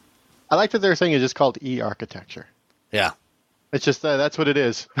years. I like that their thing is just called e-architecture. Yeah. It's just that's what it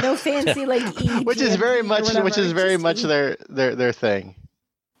is. No fancy like E. which is very much their thing.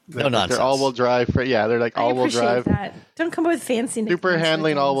 No nonsense. They're all-wheel drive. They're like all-wheel drive. That. Don't come up with fancy nicknames. Super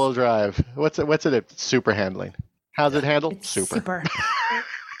handling all-wheel drive. What's it? Super handling. How's it handled? It's super.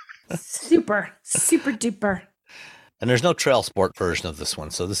 Super duper. And there's no trail sport version of this one,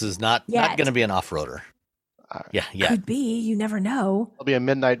 so this is not going to be an off-roader. Yeah. Could be. You never know. It'll be a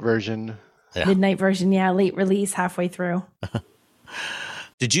midnight version. Yeah. Midnight version, late release, halfway through.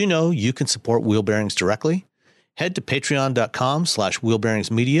 Did you know you can support Wheel Bearings directly? Head to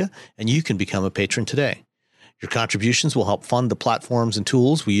patreon.com/wheelbearingsmedia, and you can become a patron today. Your contributions will help fund the platforms and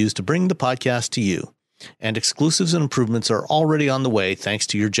tools we use to bring the podcast to you. And exclusives and improvements are already on the way thanks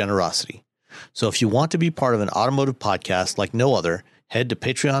to your generosity. So if you want to be part of an automotive podcast like no other, head to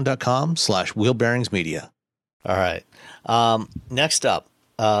patreon.com/wheelbearingsmedia. All right. Next up,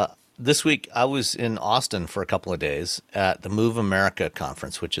 this week I was in Austin for a couple of days at the Move America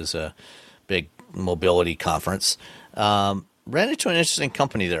conference, which is a big mobility conference. Ran into an interesting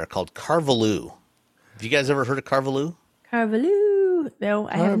company there called Carvaloo. Have you guys ever heard of Carvaloo? Carvaloo. No,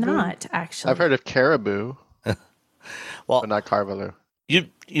 I have not, actually. I've heard of Caribou. Well, but not Carvaloo.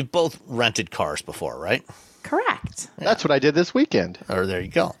 You've both rented cars before, right? Correct. Yeah. That's what I did this weekend. Or there you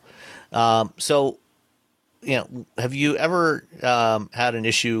go. So, have you ever had an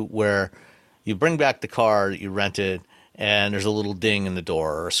issue where you bring back the car that you rented and there's a little ding in the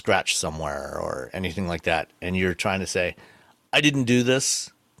door or a scratch somewhere or anything like that, and you're trying to say, I didn't do this,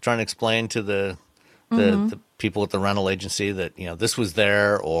 trying to explain to the people at the rental agency that, this was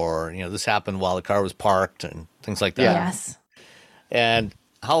there, or, this happened while the car was parked and things like that. Yes. And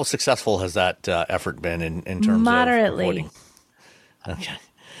how successful has that effort been in terms Moderately. of reporting? Okay.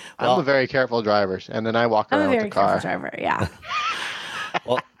 I'm a very careful driver, and then I walk around with the car. I'm a very careful driver, yeah.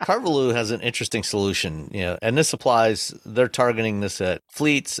 Well, Carvaloo has an interesting solution, and this applies, they're targeting this at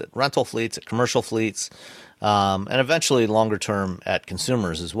fleets, at rental fleets, at commercial fleets, and eventually longer term at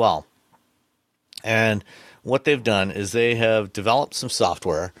consumers as well. And what they've done is they have developed some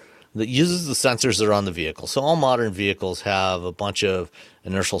software that uses the sensors that are on the vehicle. So all modern vehicles have a bunch of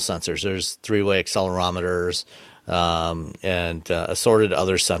inertial sensors. There's three-way accelerometers and assorted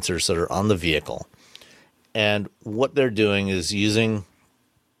other sensors that are on the vehicle. And what they're doing is using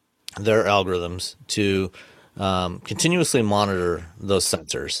their algorithms to continuously monitor those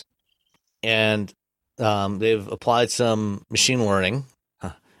sensors. And they've applied some machine learning,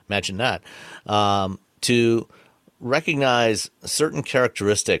 imagine that, to recognize certain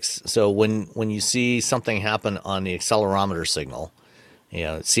characteristics. So when you see something happen on the accelerometer signal,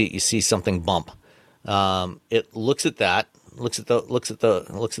 you see something bump, it looks at that, looks at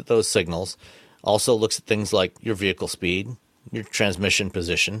those signals, also looks at things like your vehicle speed, your transmission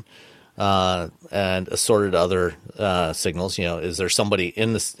position, and assorted other signals. Is there somebody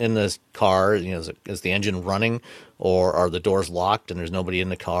in this car? Is the engine running, or are the doors locked and there's nobody in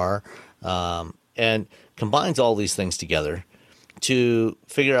the car? And combines all these things together to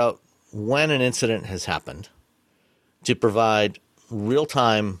figure out when an incident has happened, to provide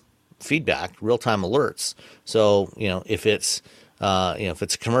real-time feedback, real-time alerts. So if it's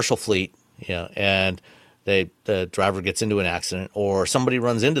a commercial fleet, and the driver gets into an accident or somebody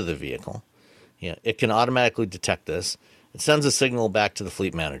runs into the vehicle, it can automatically detect this. It sends a signal back to the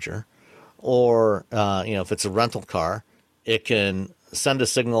fleet manager. Or, if it's a rental car, it can send a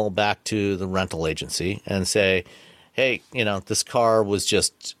signal back to the rental agency and say, hey, this car was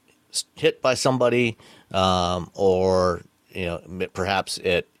just hit by somebody, or, perhaps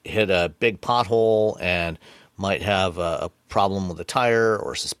it hit a big pothole and might have a problem with a tire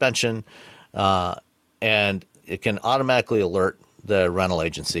or suspension. And it can automatically alert the rental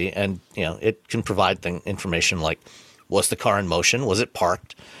agency, and it can provide information like Was the car in motion? Was it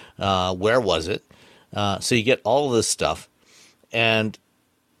parked? Where was it? So you get all of this stuff. And,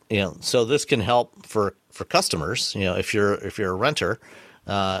 so this can help for customers. If you're a renter,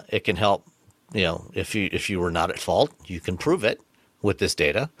 it can help, if you were not at fault, you can prove it with this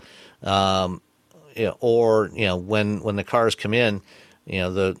data. Or when the cars come in,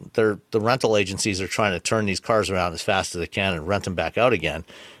 the rental agencies are trying to turn these cars around as fast as they can and rent them back out again.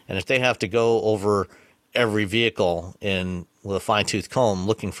 And if they have to go over every vehicle with a fine-tooth comb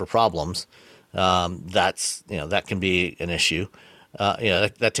looking for problems, that can be an issue.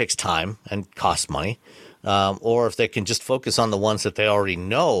 That takes time and costs money. Or if they can just focus on the ones that they already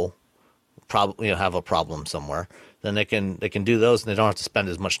know probably have a problem somewhere, then they can do those, and they don't have to spend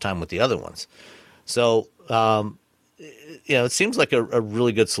as much time with the other ones. So it seems like a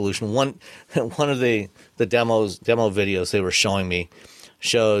really good solution. One of the demo videos they were showing me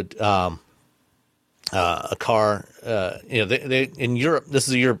showed a car. They in Europe. This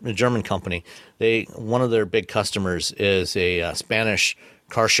is a German company. One of their big customers is a Spanish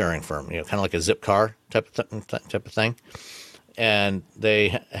car sharing firm. Kind of like a Zipcar type of thing. And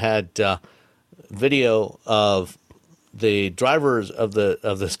they had video of the drivers of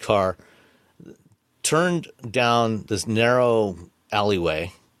this car turned down this narrow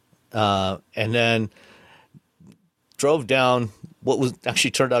alleyway, and then drove down what was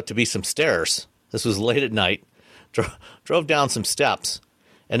actually turned out to be some stairs. This was late at night. Drove down some steps,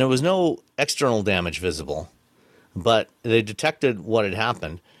 and there was no external damage visible, but they detected what had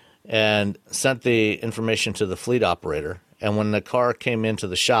happened and sent the information to the fleet operator. And when the car came into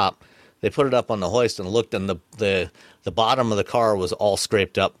the shop, they put it up on the hoist and looked, and the bottom of the car was all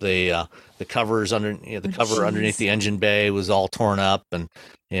scraped up. The covers cover underneath the engine bay was all torn up, and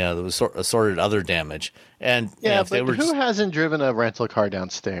there was assorted other damage. And but who hasn't driven a rental car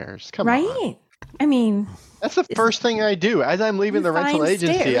downstairs? Come on. Right? I mean, that's the first thing I do as I'm leaving the rental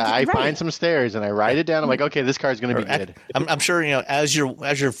agency. I Right. find some stairs and I write it down. I'm like, okay, this car is going to be good. I'm sure as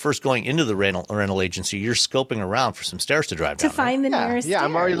you're first going into the rental agency, you're scoping around for some stairs to drive down. To find the nearest Yeah, stairs,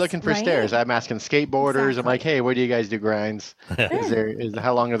 I'm already looking for stairs. I'm asking skateboarders. Exactly. I'm like, hey, where do you guys do grinds?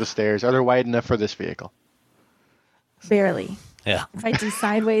 How long are the stairs? Are they wide enough for this vehicle? Barely. Yeah. If I do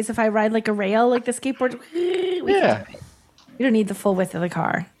sideways, if I ride like a rail, like the skateboard, we Yeah. you don't need the full width of the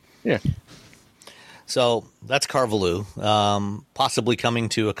car. Yeah. So that's Carvaloo, possibly coming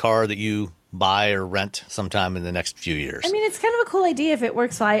to a car that you buy or rent sometime in the next few years. I mean, it's kind of a cool idea if it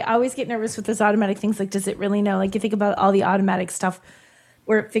works. So I always get nervous with those automatic things. Like, does it really know? Like, you think about all the automatic stuff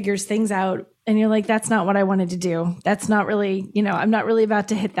where it figures things out, and you're like, that's not what I wanted to do. That's not really, I'm not really about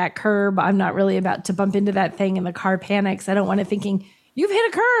to hit that curb. I'm not really about to bump into that thing and the car panics. I don't want it thinking, you've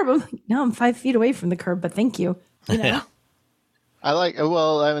hit a curb. I'm like, no, I'm 5 feet away from the curb, but thank you. Yeah. I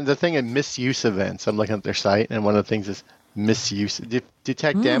mean, the thing in misuse events, I'm looking at their site, and one of the things is misuse,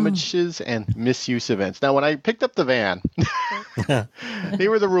 detect damages and misuse events. Now, when I picked up the van, they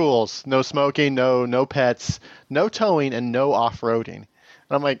were the rules: no smoking, no pets, no towing, and no off-roading.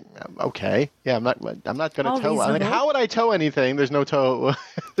 And I'm like, okay, yeah, I'm not going to tow. I'm like, how would I tow anything? There's no tow,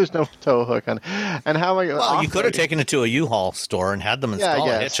 there's no tow hook on. And how am I? Well, you could have taken it to a U-Haul store and had them install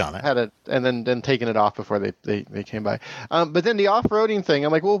a hitch on it. Had it, and then taken it off before they came by. But then the off-roading thing,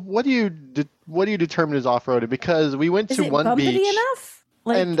 I'm like, well, what do you determine as off-roaded? Because we went to one beach. Is it bumpity enough?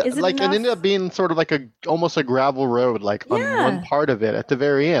 And is it it enough? ended up being sort of like almost a gravel road, like on one part of it at the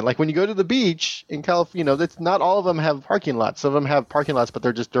very end. Like when you go to the beach in California, that's not all of them have parking lots. Some of them have parking lots, but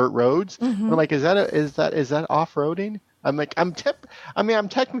they're just dirt roads. And I'm like, is that off-roading? I'm like, I'm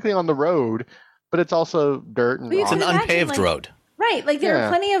technically on the road, but it's also dirt and It's an Imagine, unpaved road. Right. Like there are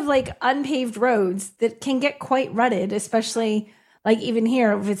plenty of like unpaved roads that can get quite rutted, especially like even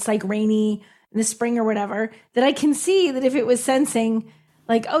here, if it's like rainy in the spring or whatever, that I can see that if it was sensing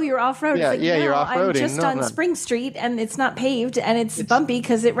like, oh, you're off-road. Yeah, it's like, no, you're off-roading. I'm just on Spring Street and it's not paved and it's bumpy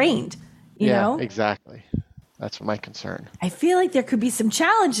because it rained, you know? Exactly. That's my concern. I feel like there could be some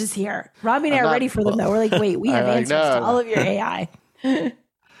challenges here. Robbie and I are ready for them, though. We're like, wait, we have answers to all of your AI.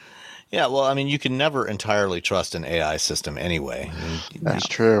 Yeah, well, I mean, you can never entirely trust an AI system anyway. That's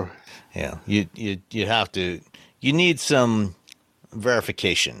true. Yeah, you have to. You need some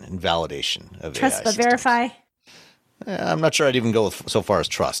verification and validation of Trust AI but systems. verify. I'm not sure I'd even go so far as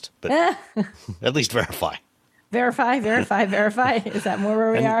trust, but at least verify. Verify. Is that more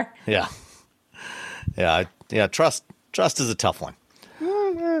where we are? Yeah. Trust is a tough one.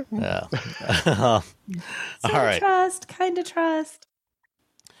 Yeah. All right. Trust, kind of trust.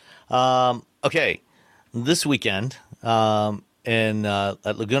 Okay. This weekend at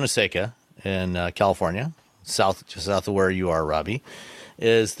Laguna Seca in California, just south of where you are, Robbie,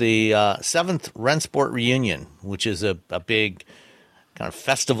 is the 7th Rennsport Reunion, which is a big kind of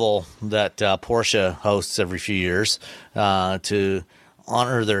festival that Porsche hosts every few years to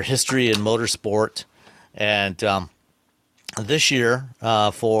honor their history in motorsport. And this year,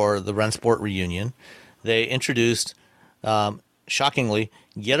 for the Rennsport Reunion, they introduced, shockingly,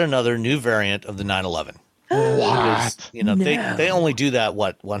 yet another new variant of the 911. What? They only do that,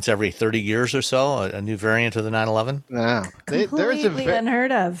 once every 30 years or so, a new variant of the 911? No. Completely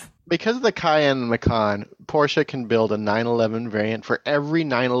unheard of. Because of the Cayenne and Macan, Porsche can build a 911 variant for every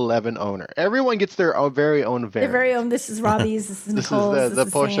 911 owner. Everyone gets their very own variant. Their very own. This is Robbie's. This is Nicole's. This is the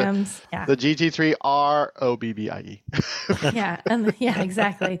Porsche. Sam's. Yeah. The GT3R OBBIE. Yeah,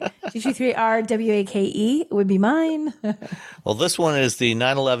 exactly. GT3R WAKE would be mine. Well, this one is the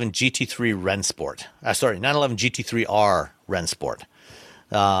 911 GT3 Rennsport. 911 GT3R Rennsport.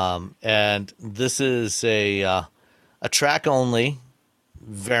 And this is a track-only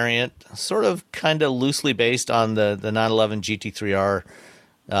variant, sort of kind of loosely based on the 911 GT3R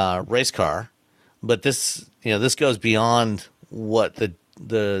race car, but this goes beyond what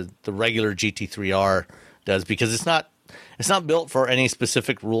the regular GT3R does, because it's not built for any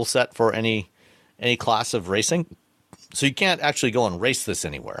specific rule set for any class of racing, so you can't actually go and race this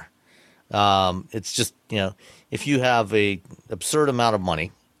anywhere. It's just, if you have a absurd amount of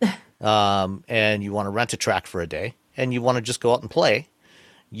money and you want to rent a track for a day and you want to just go out and play,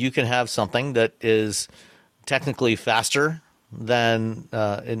 you can have something that is technically faster than,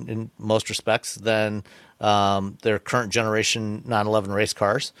 in most respects, than their current generation 911 race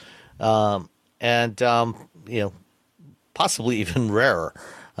cars, and possibly even rarer,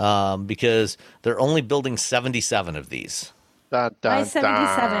 because they're only building 77 of these. Dun, Why dun,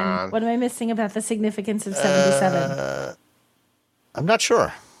 77? dun. What am I missing about the significance of 77? I'm not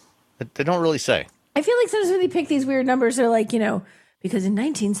sure. They don't really say. I feel like sometimes when they pick these weird numbers, they're like, because in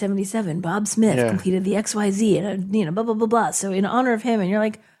 1977, Bob Smith completed the XYZ and, blah, blah, blah, blah. So in honor of him, and you're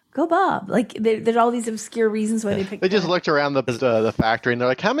like, go Bob. Like, there's all these obscure reasons why they picked They just looked around the factory and they're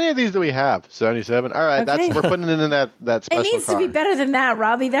like, how many of these do we have? 77. All right, Okay. we're putting it in that special It needs car. to be better than that,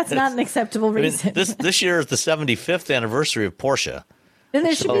 Robbie. That's not an acceptable reason. This year is the 75th anniversary of Porsche. Then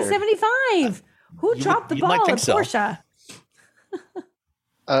there should be 75. Who dropped the you might ball think at so. Porsche?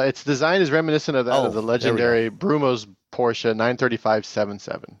 Its design is reminiscent of that of the legendary Brumo's Porsche 935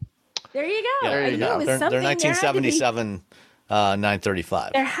 77. There you go. There you go. They're 1977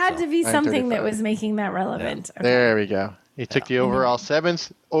 935. There had to be something that was making that relevant. Okay. There we go. He took the overall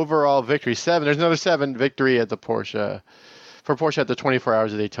 7th overall victory. There's another 7 victory at the Porsche at the 24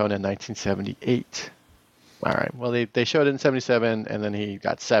 Hours of Daytona in 1978. All right. Well, they showed it in 77, and then he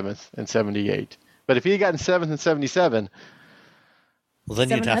got 7th in 78. But if he had gotten 7th in 77, well, then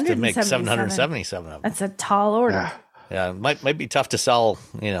you'd have to make 777 of them. That's a tall order. Yeah, it might be tough to sell,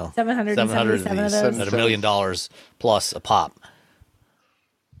 777 of those at $1 million plus a pop.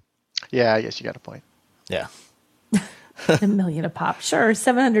 Yeah, I guess you got a point. Yeah. $1 million a pop. Sure,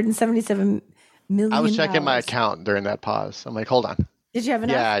 $777 million. I was checking my account during that pause. I'm like, hold on. Did you have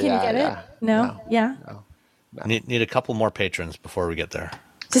enough? Yeah, Can you get it? No? Yeah. No. Need a couple more patrons before we get there.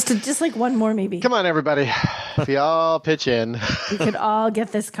 Just like one more, maybe. Come on, everybody. If we all pitch in. We could all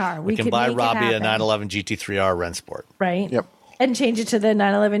get this car. We can could buy make it Robbie a happen. 911 GT3R Rennsport. Right? Yep. And change it to the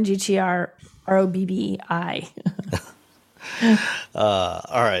 911 GTR ROBBI.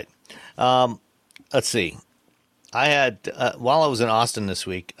 All right. Let's see. I had, while I was in Austin this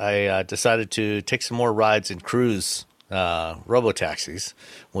week, I decided to take some more rides in cruise robo-taxis,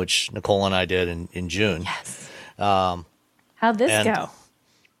 which Nicole and I did in June. Yes. How'd this go?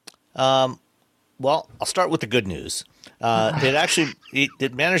 Well, I'll start with the good news.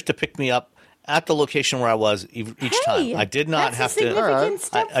 It managed to pick me up at the location where I was each time. I did not have to.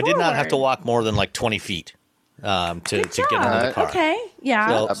 I did not have to walk more than like 20 feet to get into the car. Okay,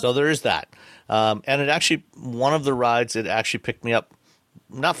 yeah. So there is that. And it actually, one of the rides, it actually picked me up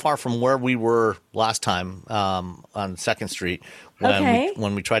not far from where we were last time on 2nd Street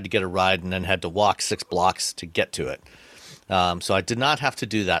when we tried to get a ride and then had to walk 6 blocks to get to it. So I did not have to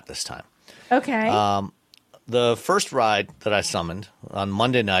do that this time. Okay. The first ride that I summoned on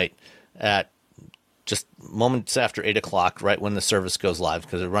Monday night at just moments after 8 o'clock, right when the service goes live,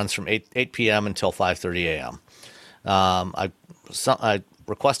 because it runs from 8 p.m. until 5:30 a.m. I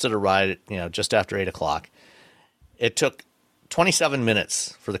requested a ride, just after 8 o'clock. It took 27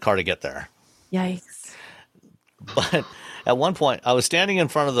 minutes for the car to get there. Yikes. But at one point, I was standing in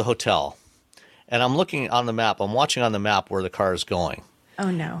front of the hotel, and I'm looking on the map. I'm watching on the map where the car is going.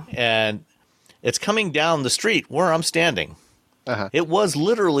 Oh, no. And it's coming down the street where I'm standing. It was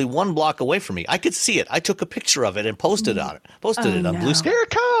literally 1 block away from me. I could see it. I took a picture of it and posted it on Blue Sky. Here it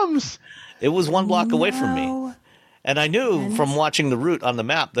comes. It was 1 block away from me. And I knew from watching the route on the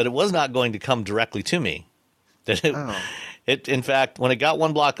map that it was not going to come directly to me. That it in fact, when it got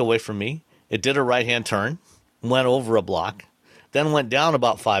 1 block away from me, it did a right-hand turn, went over a block, then went down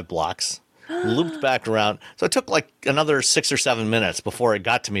about 5 blocks, looped back around. So it took like another 6 or 7 minutes before it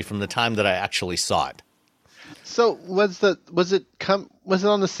got to me from the time that I actually saw it. So was it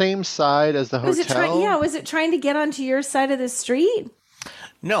on the same side as the hotel? Was it trying to get onto your side of the street?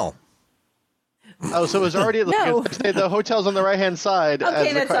 No. Oh, so it was already the hotel's on the right-hand side.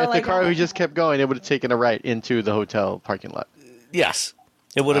 Okay, if the car who just kept going, it would have taken a right into the hotel parking lot. Yes.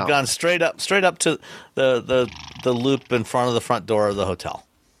 It would have gone straight up to the loop in front of the front door of the hotel.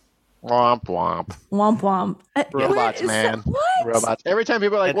 Womp womp. Womp womp. Robots, man. What? Robots. Every time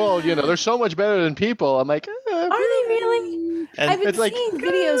people are like, well, they're so much better than people. I'm like, are they really? And I've been seeing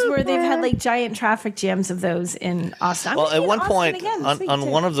videos where they've had like giant traffic jams of those in Austin. Well, at one point on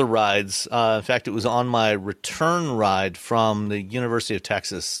one of the rides, in fact, it was on my return ride from the University of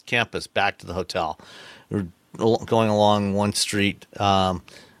Texas campus back to the hotel. We were going along one street, and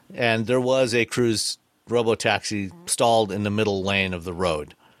there was a Cruise robo-taxi stalled in the middle lane of the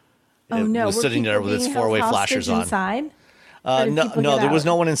road. Oh, no. It was sitting there with its 4-way flashers on. Inside? No, there was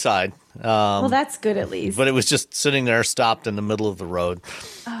no one inside. Well, that's good at least. But it was just sitting there, stopped in the middle of the road.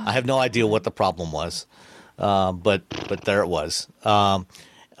 I have no idea what the problem was, but there it was.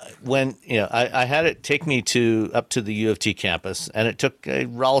 When I had it take me up to the U of T campus, and it took a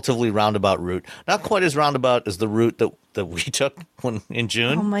relatively roundabout route, not quite as roundabout as the route that we took in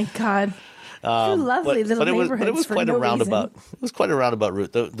June. Oh my God. Lovely little neighborhoods. But it was quite a roundabout. Reason. It was quite a roundabout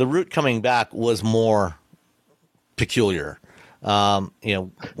route. The route coming back was more peculiar. Before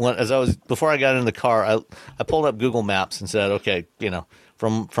I got in the car, I pulled up Google Maps and said, okay,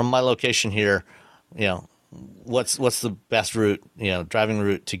 from my location here, what's the best route, driving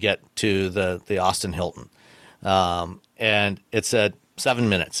route to get to the Austin Hilton, and it said 7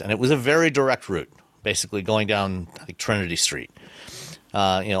 minutes, and it was a very direct route, basically going down like Trinity Street.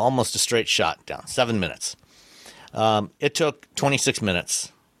 Almost a straight shot down, 7 minutes. It took 26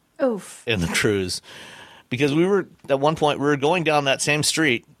 minutes in the cruise because at one point we were going down that same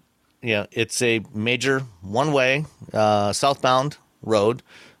street. It's a major one-way southbound road,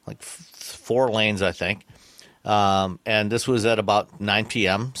 like 4 lanes, I think. And this was at about 9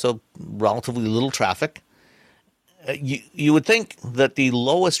 p.m., so relatively little traffic. You would think that the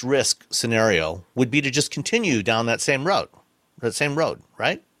lowest risk scenario would be to just continue down that same road,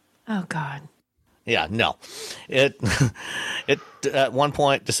 right? Oh God. Yeah, no. It at one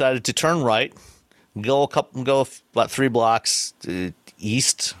point decided to turn right, go about 3 blocks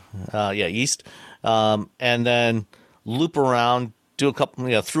east, and then loop around, do a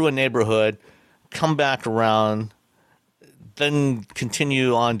couple, through a neighborhood, come back around, then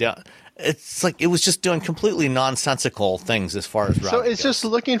continue on down. It's like it was just doing completely nonsensical things as far as routing So it's goes. just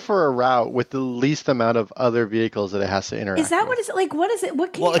looking for a route with the least amount of other vehicles that it has to interact with. Is that what is it like? What is it?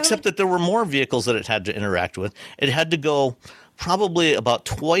 What can Well, you except that there were more vehicles that it had to interact with. It had to go probably about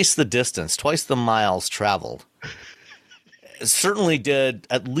twice the miles traveled. It certainly did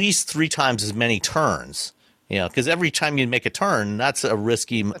at least 3 times as many turns. Because every time you make a turn, that's a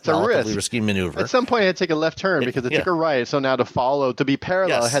relatively risky maneuver. At some point, it had to take a left turn because it took a right. So now to be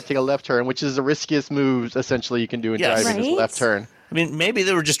parallel, it had to take a left turn, which is the riskiest move essentially you can do in driving is a left turn. I mean, maybe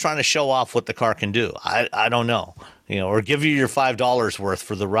they were just trying to show off what the car can do. I don't know. Or give you your $5 worth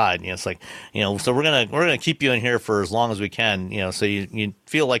for the ride. It's like, so we're gonna keep you in here for as long as we can. So you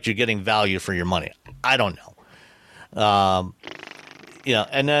feel like you're getting value for your money. I don't know.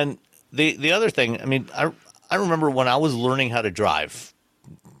 And then the other thing. I mean, I remember when I was learning how to drive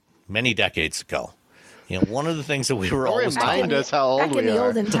many decades ago. One of the things that we were always remind us how old we are. Back in the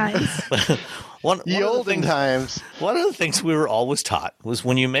olden times. One of the things we were always taught was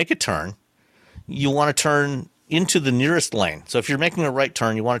when you make a turn, you want to turn into the nearest lane. So if you're making a right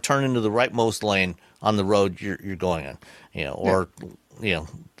turn, you want to turn into the rightmost lane on the road you're going in.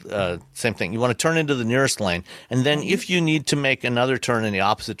 Same thing. You want to turn into the nearest lane, and then if you need to make another turn in the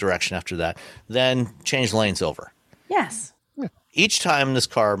opposite direction after that, then change lanes over. Yes. Each time this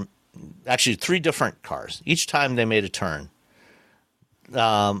car, actually 3 different cars, each time they made a turn,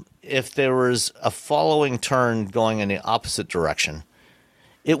 if there was a following turn going in the opposite direction,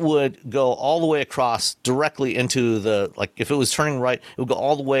 it would go all the way across directly into if it was turning right, it would go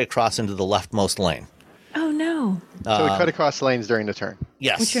all the way across into the leftmost lane. Oh no! So we cut across lanes during the turn.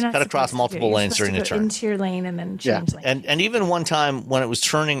 Yes, cut across multiple lanes during the turn. Into your lane and then change lane. And even one time when it was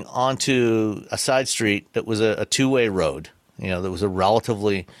turning onto a side street that was a 2-way road, There was a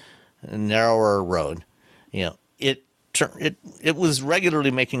relatively narrower road. It was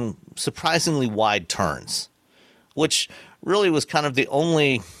regularly making surprisingly wide turns, which really was kind of the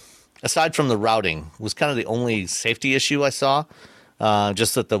only, aside from the routing, was kind of the only safety issue I saw.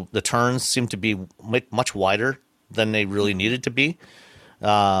 Just that the turns seemed to be much wider than they really needed to be.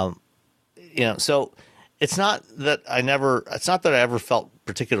 So it's not that I ever felt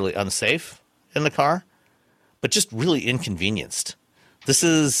particularly unsafe in the car, but just really inconvenienced. This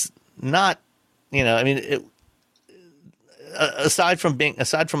is not, aside from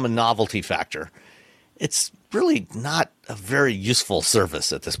a novelty factor, it's really not a very useful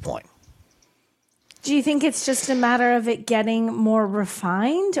service at this point. Do you think it's just a matter of it getting more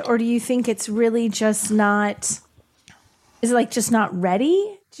refined, or do you think it's really just not? Is it like just not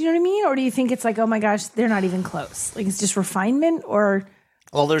ready? Do you know what I mean? Or do you think it's like, oh my gosh, they're not even close? Like it's just refinement, or?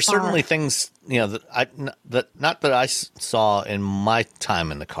 Well, there's certainly things that I saw in my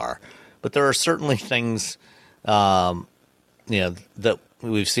time in the car, but there are certainly things that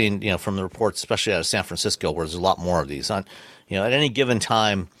we've seen from the reports, especially out of San Francisco, where there's a lot more of these. At any given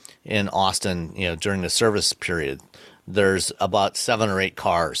time in Austin, during the service period, there's about 7 or 8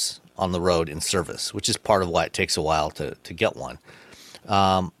 cars on the road in service, which is part of why it takes a while to get one.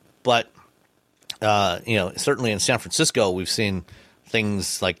 But certainly in San Francisco, we've seen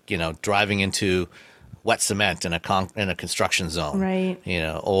things like driving into wet cement in a construction zone, right?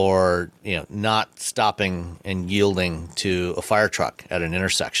 Or not stopping and yielding to a fire truck at an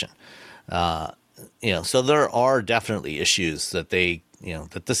intersection. So there are definitely issues that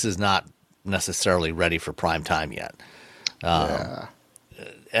that this is not necessarily ready for prime time yet.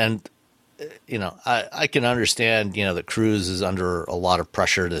 And I can understand that Cruise is under a lot of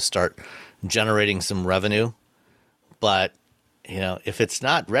pressure to start generating some revenue, but if it's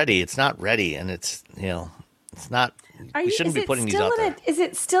not ready, it's not ready, and it's not. We shouldn't be putting these out there. Is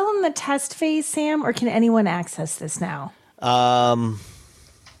it still in the test phase, Sam, or can anyone access this now?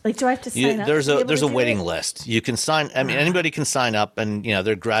 Like, do I have to sign up? There's a waiting list. You can sign. I mean, anybody can sign up, and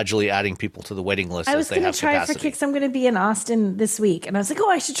they're gradually adding people to the waiting list. I was going to try it for kicks. I'm going to be in Austin this week, and I was like, oh,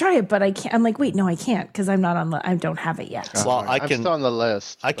 I should try it, but I can't. I'm like, wait, no, I can't because I'm not on. I don't have it yet. Well, I'm still on the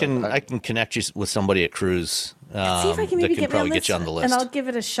list. I can connect you with somebody at Cruise. See if I can maybe get you on the list, and I'll give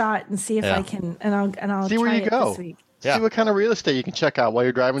it a shot and see if I can. And I'll see try where you go. this week. Yeah. See what kind of real estate you can check out while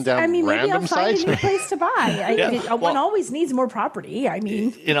you're driving down maybe random I'll find sites. a new place to buy. One always needs more property. I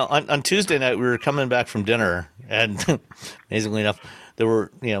mean, on Tuesday night we were coming back from dinner, and amazingly enough, there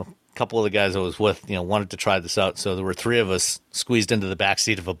were a couple of the guys I was with wanted to try this out, so there were 3 of us squeezed into the back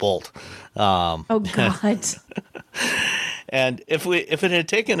seat of a Bolt. Oh God! And if it had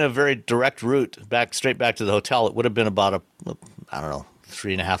taken a very direct route straight back to the hotel, it would have been about a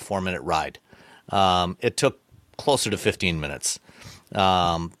 3.5-4 minute ride. It took closer to 15 minutes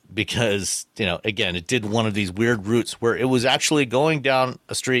because again, it did one of these weird routes where it was actually going down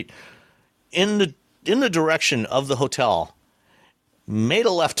a street in the direction of the hotel, made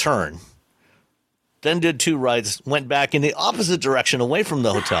a left turn, then did 2 rights, went back in the opposite direction away from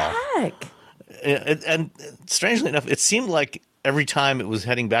the hotel. Heck? And strangely enough, it seemed like every time it was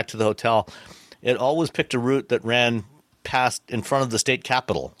heading back to the hotel, it always picked a route that ran past in front of the state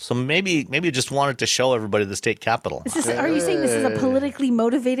capitol. So maybe it just wanted to show everybody the state capitol. Are you saying this is a politically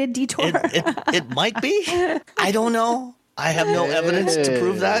motivated detour? It might be. I don't know. I have no evidence to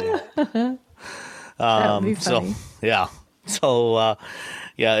prove that. That would be funny.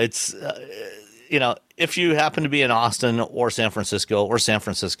 It's if you happen to be in Austin or San Francisco or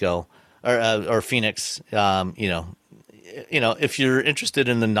Phoenix, if you're interested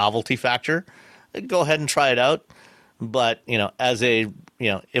in the novelty factor, go ahead and try it out. But,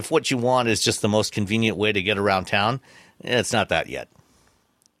 if what you want is just the most convenient way to get around town, it's not that yet.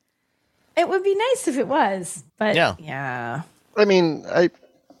 It would be nice if it was, but yeah. I mean, I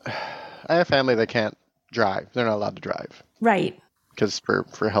have family that can't drive. They're not allowed to drive. Right. Because for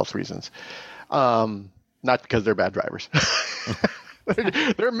health reasons. Not because they're bad drivers.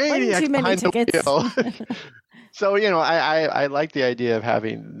 they're maniacs behind the wheel. So, I like the idea of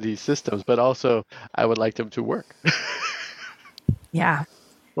having these systems, but also I would like them to work. Yeah.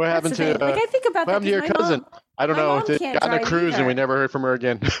 What happened to I think about what happened to your cousin? I don't know. They got on a cruise and we never heard from her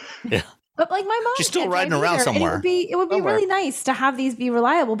again. Yeah. But my mom, she's still riding around somewhere. It would be really nice to have these be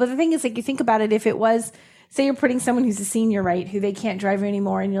reliable. But the thing is, you think about it, if it was, say you're putting someone who's a senior, right, who they can't drive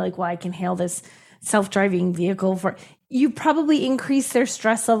anymore, and you're like, well, I can hail this self-driving vehicle for. You probably increase their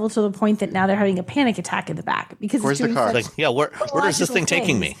stress level to the point that now they're having a panic attack in the back because where's it's doing the car? Where is this thing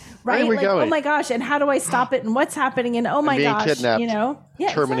taking me? Right? Where are we going? Oh my gosh! And how do I stop it? And what's happening? And oh my being gosh! Kidnapped.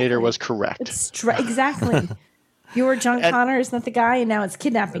 Yeah, Terminator exactly. was correct. Exactly. You were John Connor, isn't that the guy? And now it's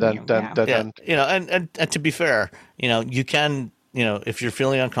kidnapping you. And to be fair, you can, if you're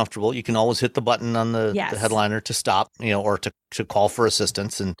feeling uncomfortable, you can always hit the button on the headliner to stop, or to call for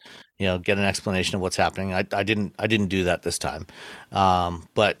assistance and, get an explanation of what's happening. I didn't do that this time.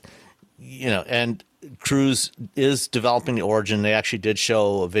 But, and Cruise is developing the Origin. They actually did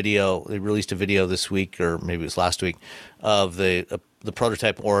show a video. They released a video this week, or maybe it was last week, of the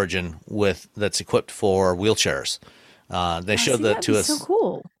prototype Origin that's equipped for wheelchairs. They showed that to us. So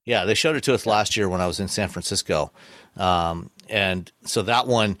cool. Yeah, they showed it to us last year when I was in San Francisco, and so that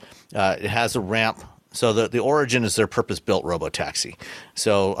one it has a ramp. So the Origin is their purpose-built robotaxi.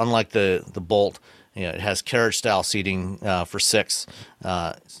 So unlike the Bolt, it has carriage-style seating for 6,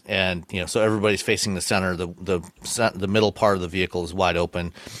 and so everybody's facing the center. The middle part of the vehicle is wide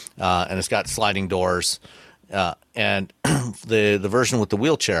open, and it's got sliding doors. And the version with the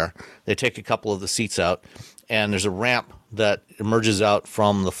wheelchair, they take a couple of the seats out, and there's a ramp that emerges out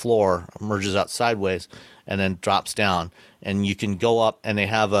from the floor, emerges out sideways, and then drops down. And you can go up, and they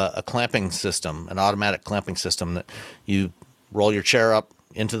have a clamping system, an automatic clamping system that you roll your chair up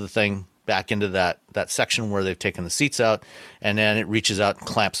into the thing, back into that section where they've taken the seats out, and then it reaches out and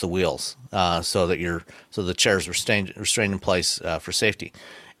clamps the wheels so the chair's restrained in place for safety.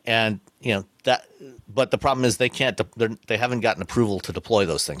 And but the problem is they haven't gotten approval to deploy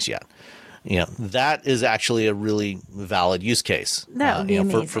those things yet. That is actually a really valid use case. That would be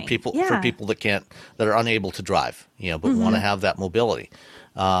amazing. for people that are unable to drive, but want to have that mobility.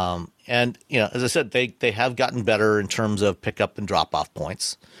 And as I said, they have gotten better in terms of pickup and drop off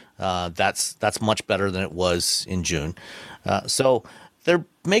points. That's much better than it was in June. So they're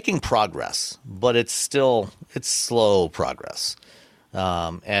making progress, but it's slow progress.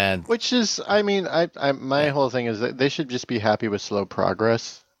 And which is, my whole thing is that they should just be happy with slow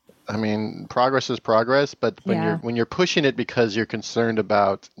progress. Progress is progress, but when you're pushing it because you're concerned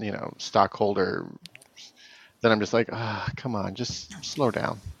about, stockholder, then I'm just like, come on, just slow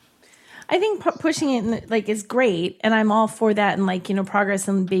down. I think pushing it is great, and I'm all for that, and progress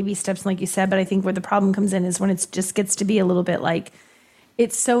and baby steps, like you said. But I think where the problem comes in is when it just gets to be a little bit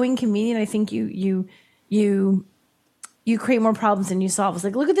it's so inconvenient. I think you create more problems than you solve. It's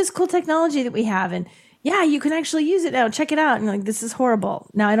like, look at this cool technology that we have, and you can actually use it now. Check it out. And this is horrible.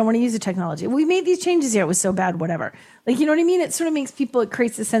 Now I don't want to use the technology. We made these changes here. It was so bad, whatever. You know what I mean? It sort of it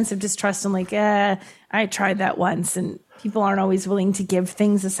creates a sense of distrust and I tried that once, and people aren't always willing to give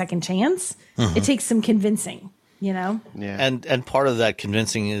things a second chance. Mm-hmm. It takes some convincing, Yeah. And part of that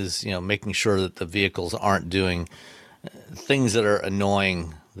convincing is, making sure that the vehicles aren't doing things that are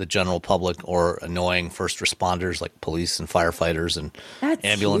annoying the general public or annoying first responders like police and firefighters and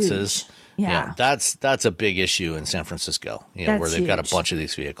ambulances. Huge. Yeah. That's a big issue in San Francisco, where they've got a bunch of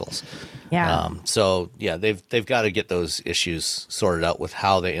these vehicles. Yeah. They've got to get those issues sorted out with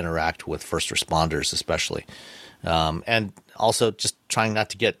how they interact with first responders, especially. And also just trying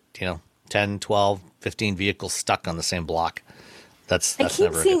not to get, 10, 12, 15 vehicles stuck on the same block. That's never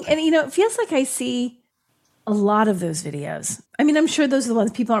a good thing. And it feels like I see a lot of those videos. I'm sure those are the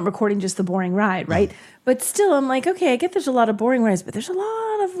ones people aren't recording just the boring ride, right? Mm. But still, I'm like, okay, I get there's a lot of boring rides, but there's a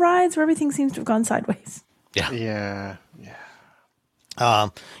lot of rides where everything seems to have gone sideways. Yeah.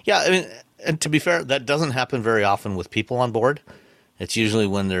 And to be fair, that doesn't happen very often with people on board. It's usually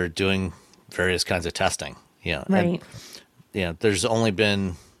when they're doing various kinds of testing. Right. And, there's only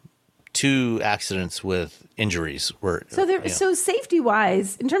been 2 accidents with injuries where. So safety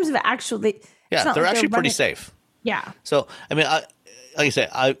wise, in terms of actual, they're actually pretty safe. Yeah. So like I say,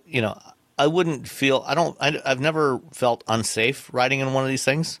 I wouldn't feel. I've never felt unsafe riding in one of these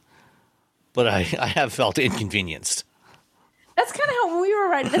things, but I have felt inconvenienced. That's kind of how when we were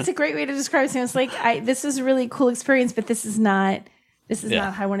riding. That's a great way to describe it. It's like this is a really cool experience, but this is not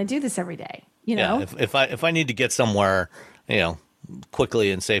how I want to do this every day. Yeah. If I need to get somewhere,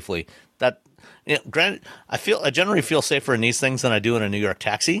 quickly and safely, granted, I generally feel safer in these things than I do in a New York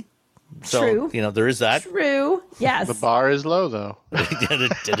taxi. So, true. There is that. True. Yes. The bar is low, though.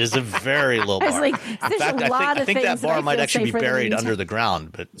 It is a very low bar. I was like, in fact, I think that bar might actually be buried under the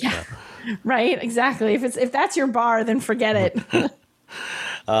ground. But right, exactly. If that's your bar, then forget it.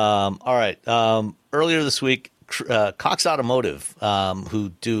 All right. Earlier this week, Cox Automotive, who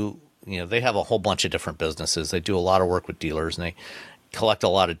do, they have a whole bunch of different businesses. They do a lot of work with dealers, and they collect a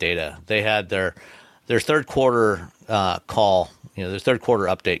lot of data. They had their third quarter call, their third quarter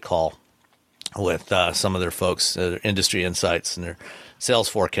update call with some of their folks, their industry insights and their sales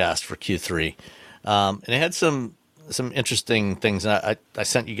forecast for Q3. And they had some interesting things. And I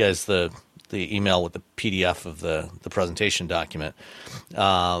sent you guys the email with the PDF of the presentation document.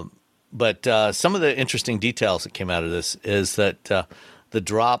 But some of the interesting details that came out of this is that the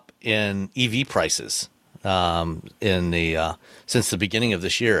drop in EV prices since the beginning of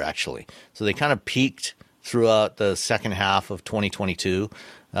this year, actually. So they kind of peaked throughout the second half of 2022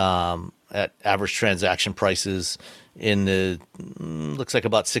 at average transaction prices in the looks like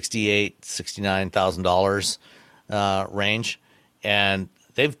about $69,000 range, and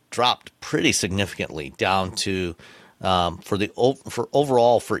they've dropped pretty significantly down to for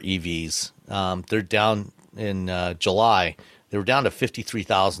overall for EVs. They're down in July. They were down to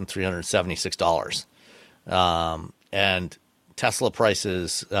 $53,376, and Tesla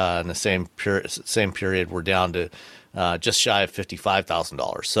prices in the same period were down to just shy of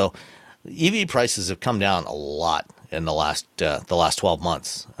 $55,000. So EV prices have come down a lot in the last 12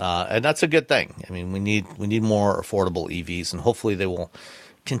 months, and that's a good thing. I mean, we need more affordable EVs, and hopefully they will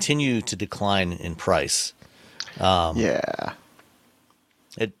continue to decline in price. Yeah.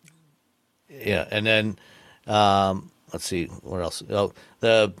 And then let's see what else. Oh,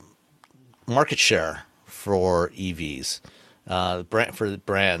 the market share for EVs, for the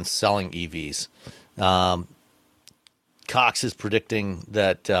brands selling EVs. Cox is predicting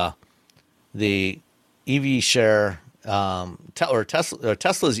that the EV share,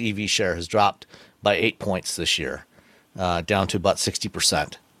 Tesla's EV share has dropped by 8 points this year, down to about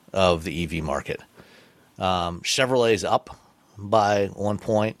 60% of the EV market. Chevrolet's up by 1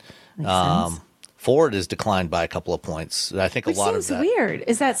 point. Ford has declined by a couple of points. I think Which a lot of seems that. weird.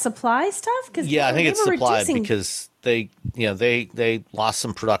 Is that supply stuff? Yeah, I think it's supply because they lost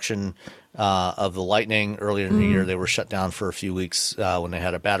some production of the Lightning earlier in the year. They were shut down for a few weeks when they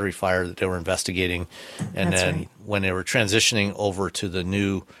had a battery fire that they were investigating, and That's then right. when they were transitioning over to the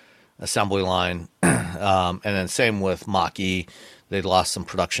new assembly line, and then same with Mach-E, they lost some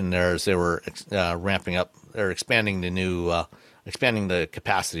production there as they were ramping up. They're expanding expanding the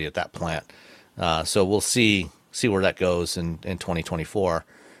capacity at that plant. So we'll see where that goes in 2024.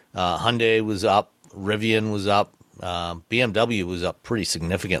 Hyundai was up, Rivian was up, BMW was up pretty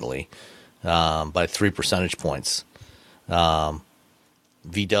significantly by 3 percentage points. VW,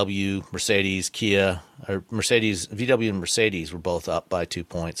 Mercedes, Kia, VW and Mercedes were both up by 2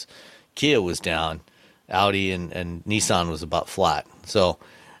 points. Kia was down. Audi and Nissan was about flat. So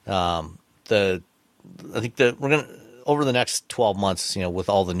I think that we're going to, over the next 12 months, with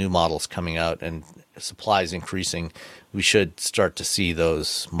all the new models coming out and supplies increasing, we should start to see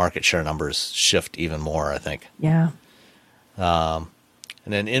those market share numbers shift even more, I think. Yeah. And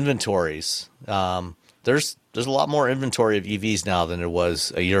then inventories. There's a lot more inventory of EVs now than there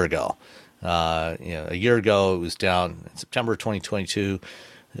was a year ago. A year ago it was down in September 2022.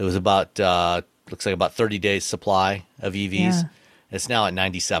 It was about looks like about 30 days supply of EVs. Yeah. It's now at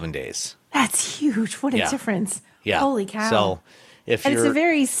 97 days. That's huge. What a difference. Yeah. Holy cow. So it's a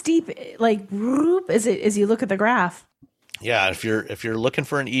very steep, whoop, as you look at the graph. Yeah, if you're looking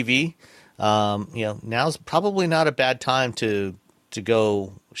for an EV, now's probably not a bad time to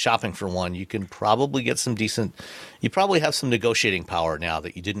go shopping for one. You can probably get some decent. You probably have some negotiating power now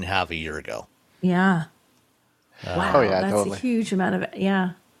that you didn't have a year ago. Yeah. Wow. Oh, yeah, that's totally. a huge amount of it.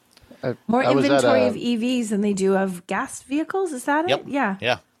 Yeah. More I was at inventory a- of EVs than they do of gas vehicles. Is that Yep. it? Yeah.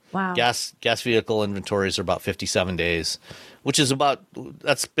 Yeah. Wow. Gas vehicle inventories are about 57 days, which is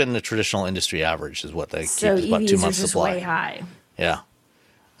that's been the traditional industry average, is what they So keep, is about EVs 2 are months just supply. way high. Yeah.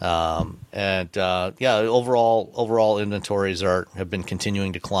 Overall inventories have been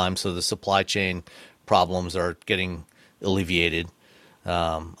continuing to climb, so the supply chain problems are getting alleviated.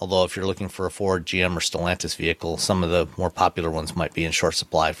 Although if you're looking for a Ford, GM, or Stellantis vehicle, some of the more popular ones might be in short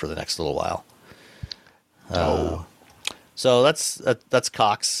supply for the next little while. So that's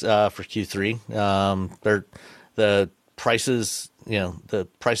Cox for Q3. The prices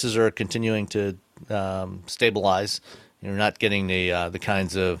are continuing to stabilize. You're not getting the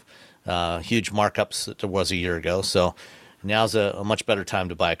kinds of huge markups that there was a year ago. So now's a much better time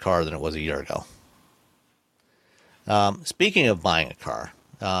to buy a car than it was a year ago. Speaking of buying a car,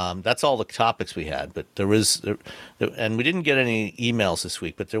 that's all the topics we had. But and we didn't get any emails this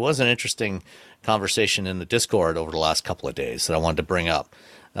week, but there was an interesting conversation in the Discord over the last couple of days that I wanted to bring up.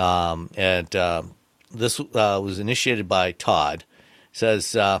 This was initiated by Todd. He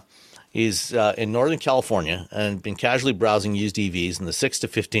says he's in Northern California and been casually browsing used EVs in the $6,000 to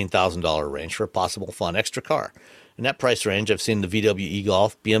 $15,000 range for a possible fun extra car. In that price range, I've seen the VW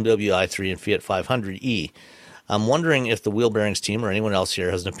e-Golf, BMW i3, and Fiat 500e. I'm wondering if the Wheel Bearings team or anyone else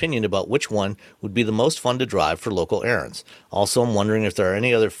here has an opinion about which one would be the most fun to drive for local errands. Also, I'm wondering if there are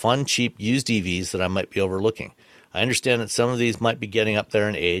any other fun, cheap, used EVs that I might be overlooking. I understand that some of these might be getting up there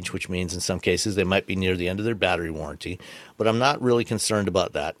in age, which means in some cases they might be near the end of their battery warranty, but I'm not really concerned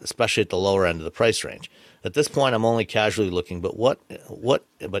about that, especially at the lower end of the price range. At this point, I'm only casually looking, but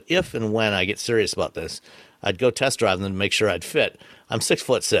if and when I get serious about this, I'd go test drive them to make sure I'd fit. I'm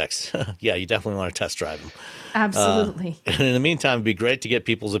 6'6". Yeah, you definitely want to test drive them. Absolutely. And in the meantime, it'd be great to get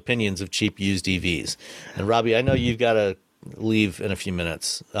people's opinions of cheap used EVs. And Robbie, I know you've got to leave in a few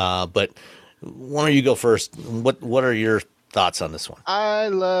minutes, but why don't you go first? What are your thoughts on this one? I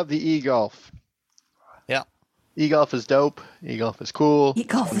love the e-Golf. Yeah. E-Golf is dope. E-Golf is cool.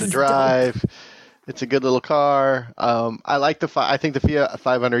 E-Golf Fun to is drive. It's a good little car. I think the Fiat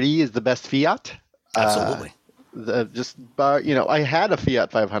 500e is the best Fiat. Absolutely. I had a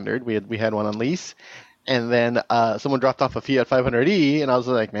Fiat 500. We had one on lease, and then someone dropped off a Fiat 500e, and I was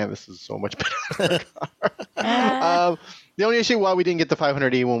like, man, this is so much better. The only issue why we didn't get the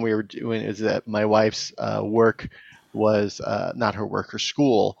 500e when we were doing is that my wife's work was not her work, her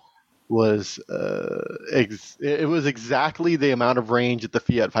school was it was exactly the amount of range that the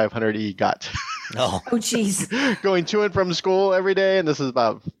Fiat 500e got. Oh, jeez. Going to and from school every day, and this is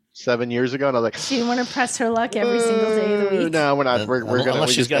about 7 years ago, and I was like, she didn't want to press her luck every single day of the week. No, we're not.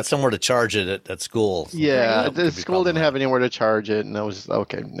 Unless she's got somewhere to charge it at school. Yeah, the school didn't have anywhere to charge it, and I was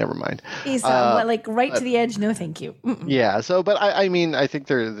okay. Never mind. He's right to the edge. No, thank you. Mm-mm. Yeah. So, but I mean, I think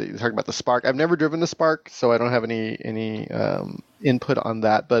they're talking about the Spark. I've never driven the Spark, so I don't have any input on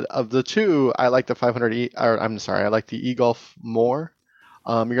that. But of the two, I like the 500e. Or I'm sorry, I like the e-Golf more.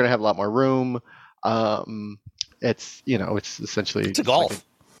 You're gonna have a lot more room. It's essentially it's a Golf.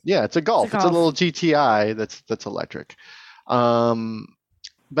 Yeah, it's a Golf. It's a little GTI that's electric.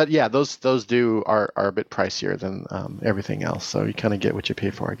 But yeah, those are a bit pricier than everything else. So you kind of get what you pay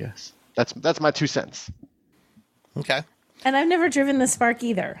for, I guess. That's my 2 cents. Okay. And I've never driven the Spark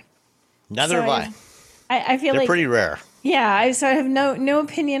either. Neither have I. I feel they're like pretty rare. Yeah, I have no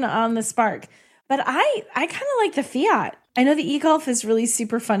opinion on the Spark, but I kind of like the Fiat. I know the e-Golf is really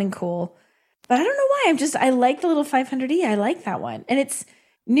super fun and cool, but I don't know why. I like the little 500e. I like that one, and it's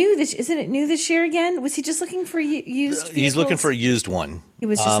new. Isn't it new this year again? Was he just looking for used? He's looking for a used one. He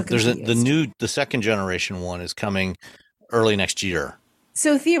was just looking for used. The second generation one is coming early next year.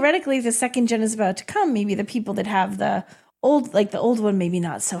 So theoretically, the second gen is about to come. Maybe the people that have the old one, maybe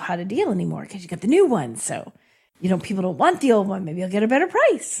not so hot a deal anymore because you got the new one. So people don't want the old one. Maybe you'll get a better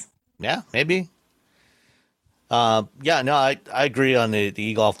price. Yeah, maybe. I agree on the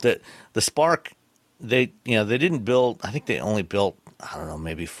e-Golf. That the Spark, they didn't build. I think they only built, I don't know,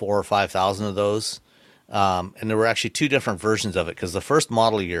 maybe 4,000 or 5,000 of those. And there were actually two different versions of it because the first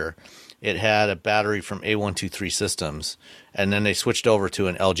model year, it had a battery from A123 Systems, and then they switched over to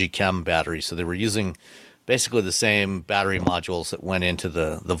an LG Chem battery. So they were using basically the same battery modules that went into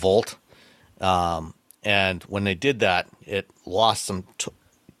the Volt. And when they did that, it lost some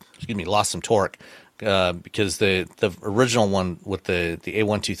torque. Because the original one with the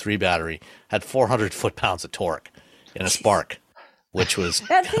A123 battery had 400 foot-pounds of torque in a Spark, which was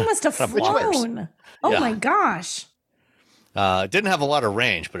that thing must have flown. Oh my gosh! It didn't have a lot of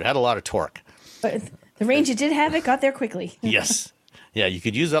range, but it had a lot of torque. But the range it did have, it got there quickly. Yes, yeah, you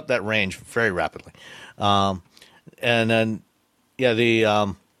could use up that range very rapidly. And then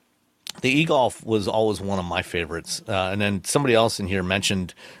the e-Golf was always one of my favorites. And then somebody else in here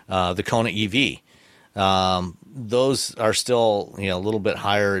mentioned the Kona EV. Those are still, a little bit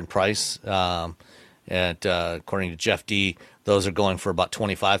higher in price. And according to Jeff D, those are going for about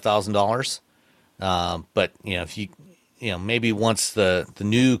 $25,000. But if you maybe once the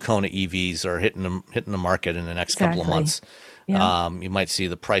new Kona EVs are hitting the market in the next couple of months, you might see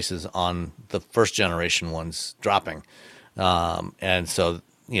the prices on the first generation ones dropping. And so,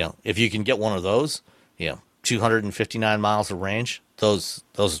 if you can get one of those, 259 miles of range, those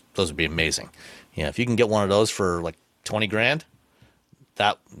would be amazing. If you can get one of those for like $20,000,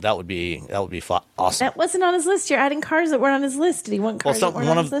 that would be awesome. That wasn't on his list. You're adding cars that weren't on his list. Did he want cars that weren't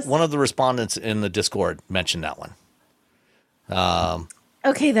on his list? One of the respondents in the Discord mentioned that one.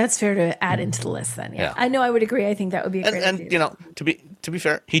 Okay, that's fair to add into the list then. Yeah. I know I would agree. I think that would be a great idea. And to be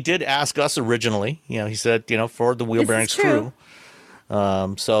fair, he did ask us originally. He said, for the wheel bearings crew.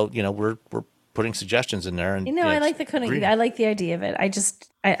 So we're putting suggestions in there, and I like the Kona. I like the idea of it.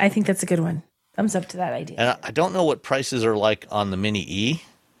 I think that's a good one. Thumbs up to that idea. And I don't know what prices are like on the Mini E.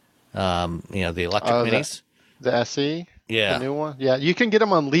 The electric minis, the SE, the new one. Yeah, you can get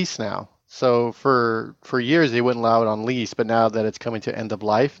them on lease now. So for years they wouldn't allow it on lease, but now that it's coming to end of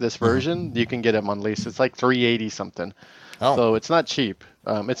life, this version you can get them on lease. It's like $380 something. Oh. So it's not cheap.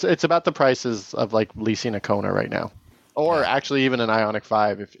 It's about the prices of like leasing a Kona right now. Or actually even an Ioniq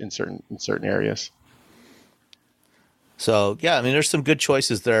 5 if in certain areas. So yeah, I mean, there's some good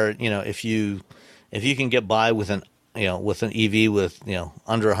choices there. If you can get by with an EV with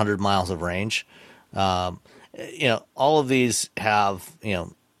under 100 miles of range, all of these have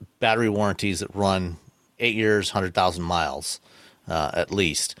battery warranties that run 8 years, 100,000 miles at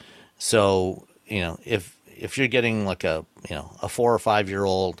least. So if you're getting like a 4 or 5 year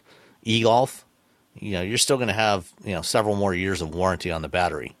old e-Golf, you're still going to have several more years of warranty on the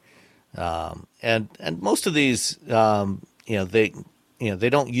battery. And most of these, they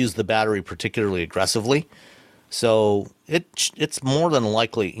don't use the battery particularly aggressively, so it's more than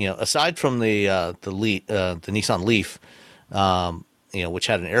likely, aside from the Nissan Leaf, which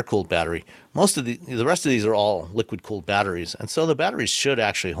had an air-cooled battery, most of the rest of these are all liquid-cooled batteries, and so the batteries should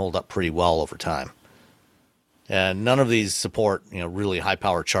actually hold up pretty well over time. And none of these support really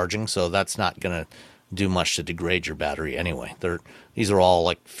high-power charging, so that's not going to do much to degrade your battery anyway. These are all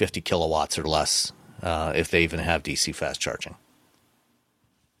like 50 kilowatts or less, if they even have DC fast charging.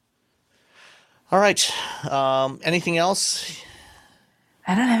 All right. Anything else?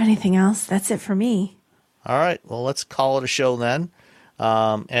 I don't have anything else. That's it for me. All right. Well, let's call it a show then.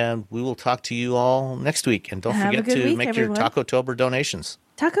 And we will talk to you all next week. And don't forget to make your Taco-tober donations.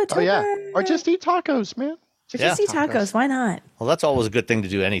 Taco-tober. Oh, yeah. Or just eat tacos, man. Just eat tacos. Why not? Well, that's always a good thing to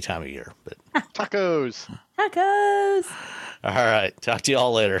do any time of year. But Tacos. Tacos. All right. Talk to you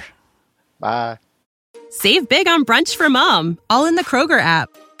all later. Bye. Save big on brunch for mom, all in the Kroger app.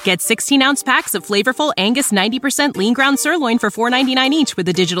 Get 16-ounce packs of flavorful Angus 90% lean ground sirloin for $4.99 each with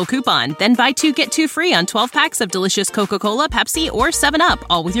a digital coupon. Then buy 2, get 2 free on 12 packs of delicious Coca-Cola, Pepsi, or 7-Up,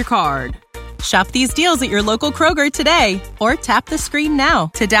 all with your card. Shop these deals at your local Kroger today, or tap the screen now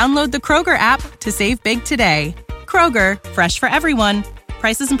to download the Kroger app to save big today. Kroger, fresh for everyone.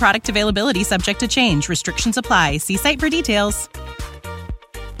 Prices and product availability subject to change. Restrictions apply. See site for details.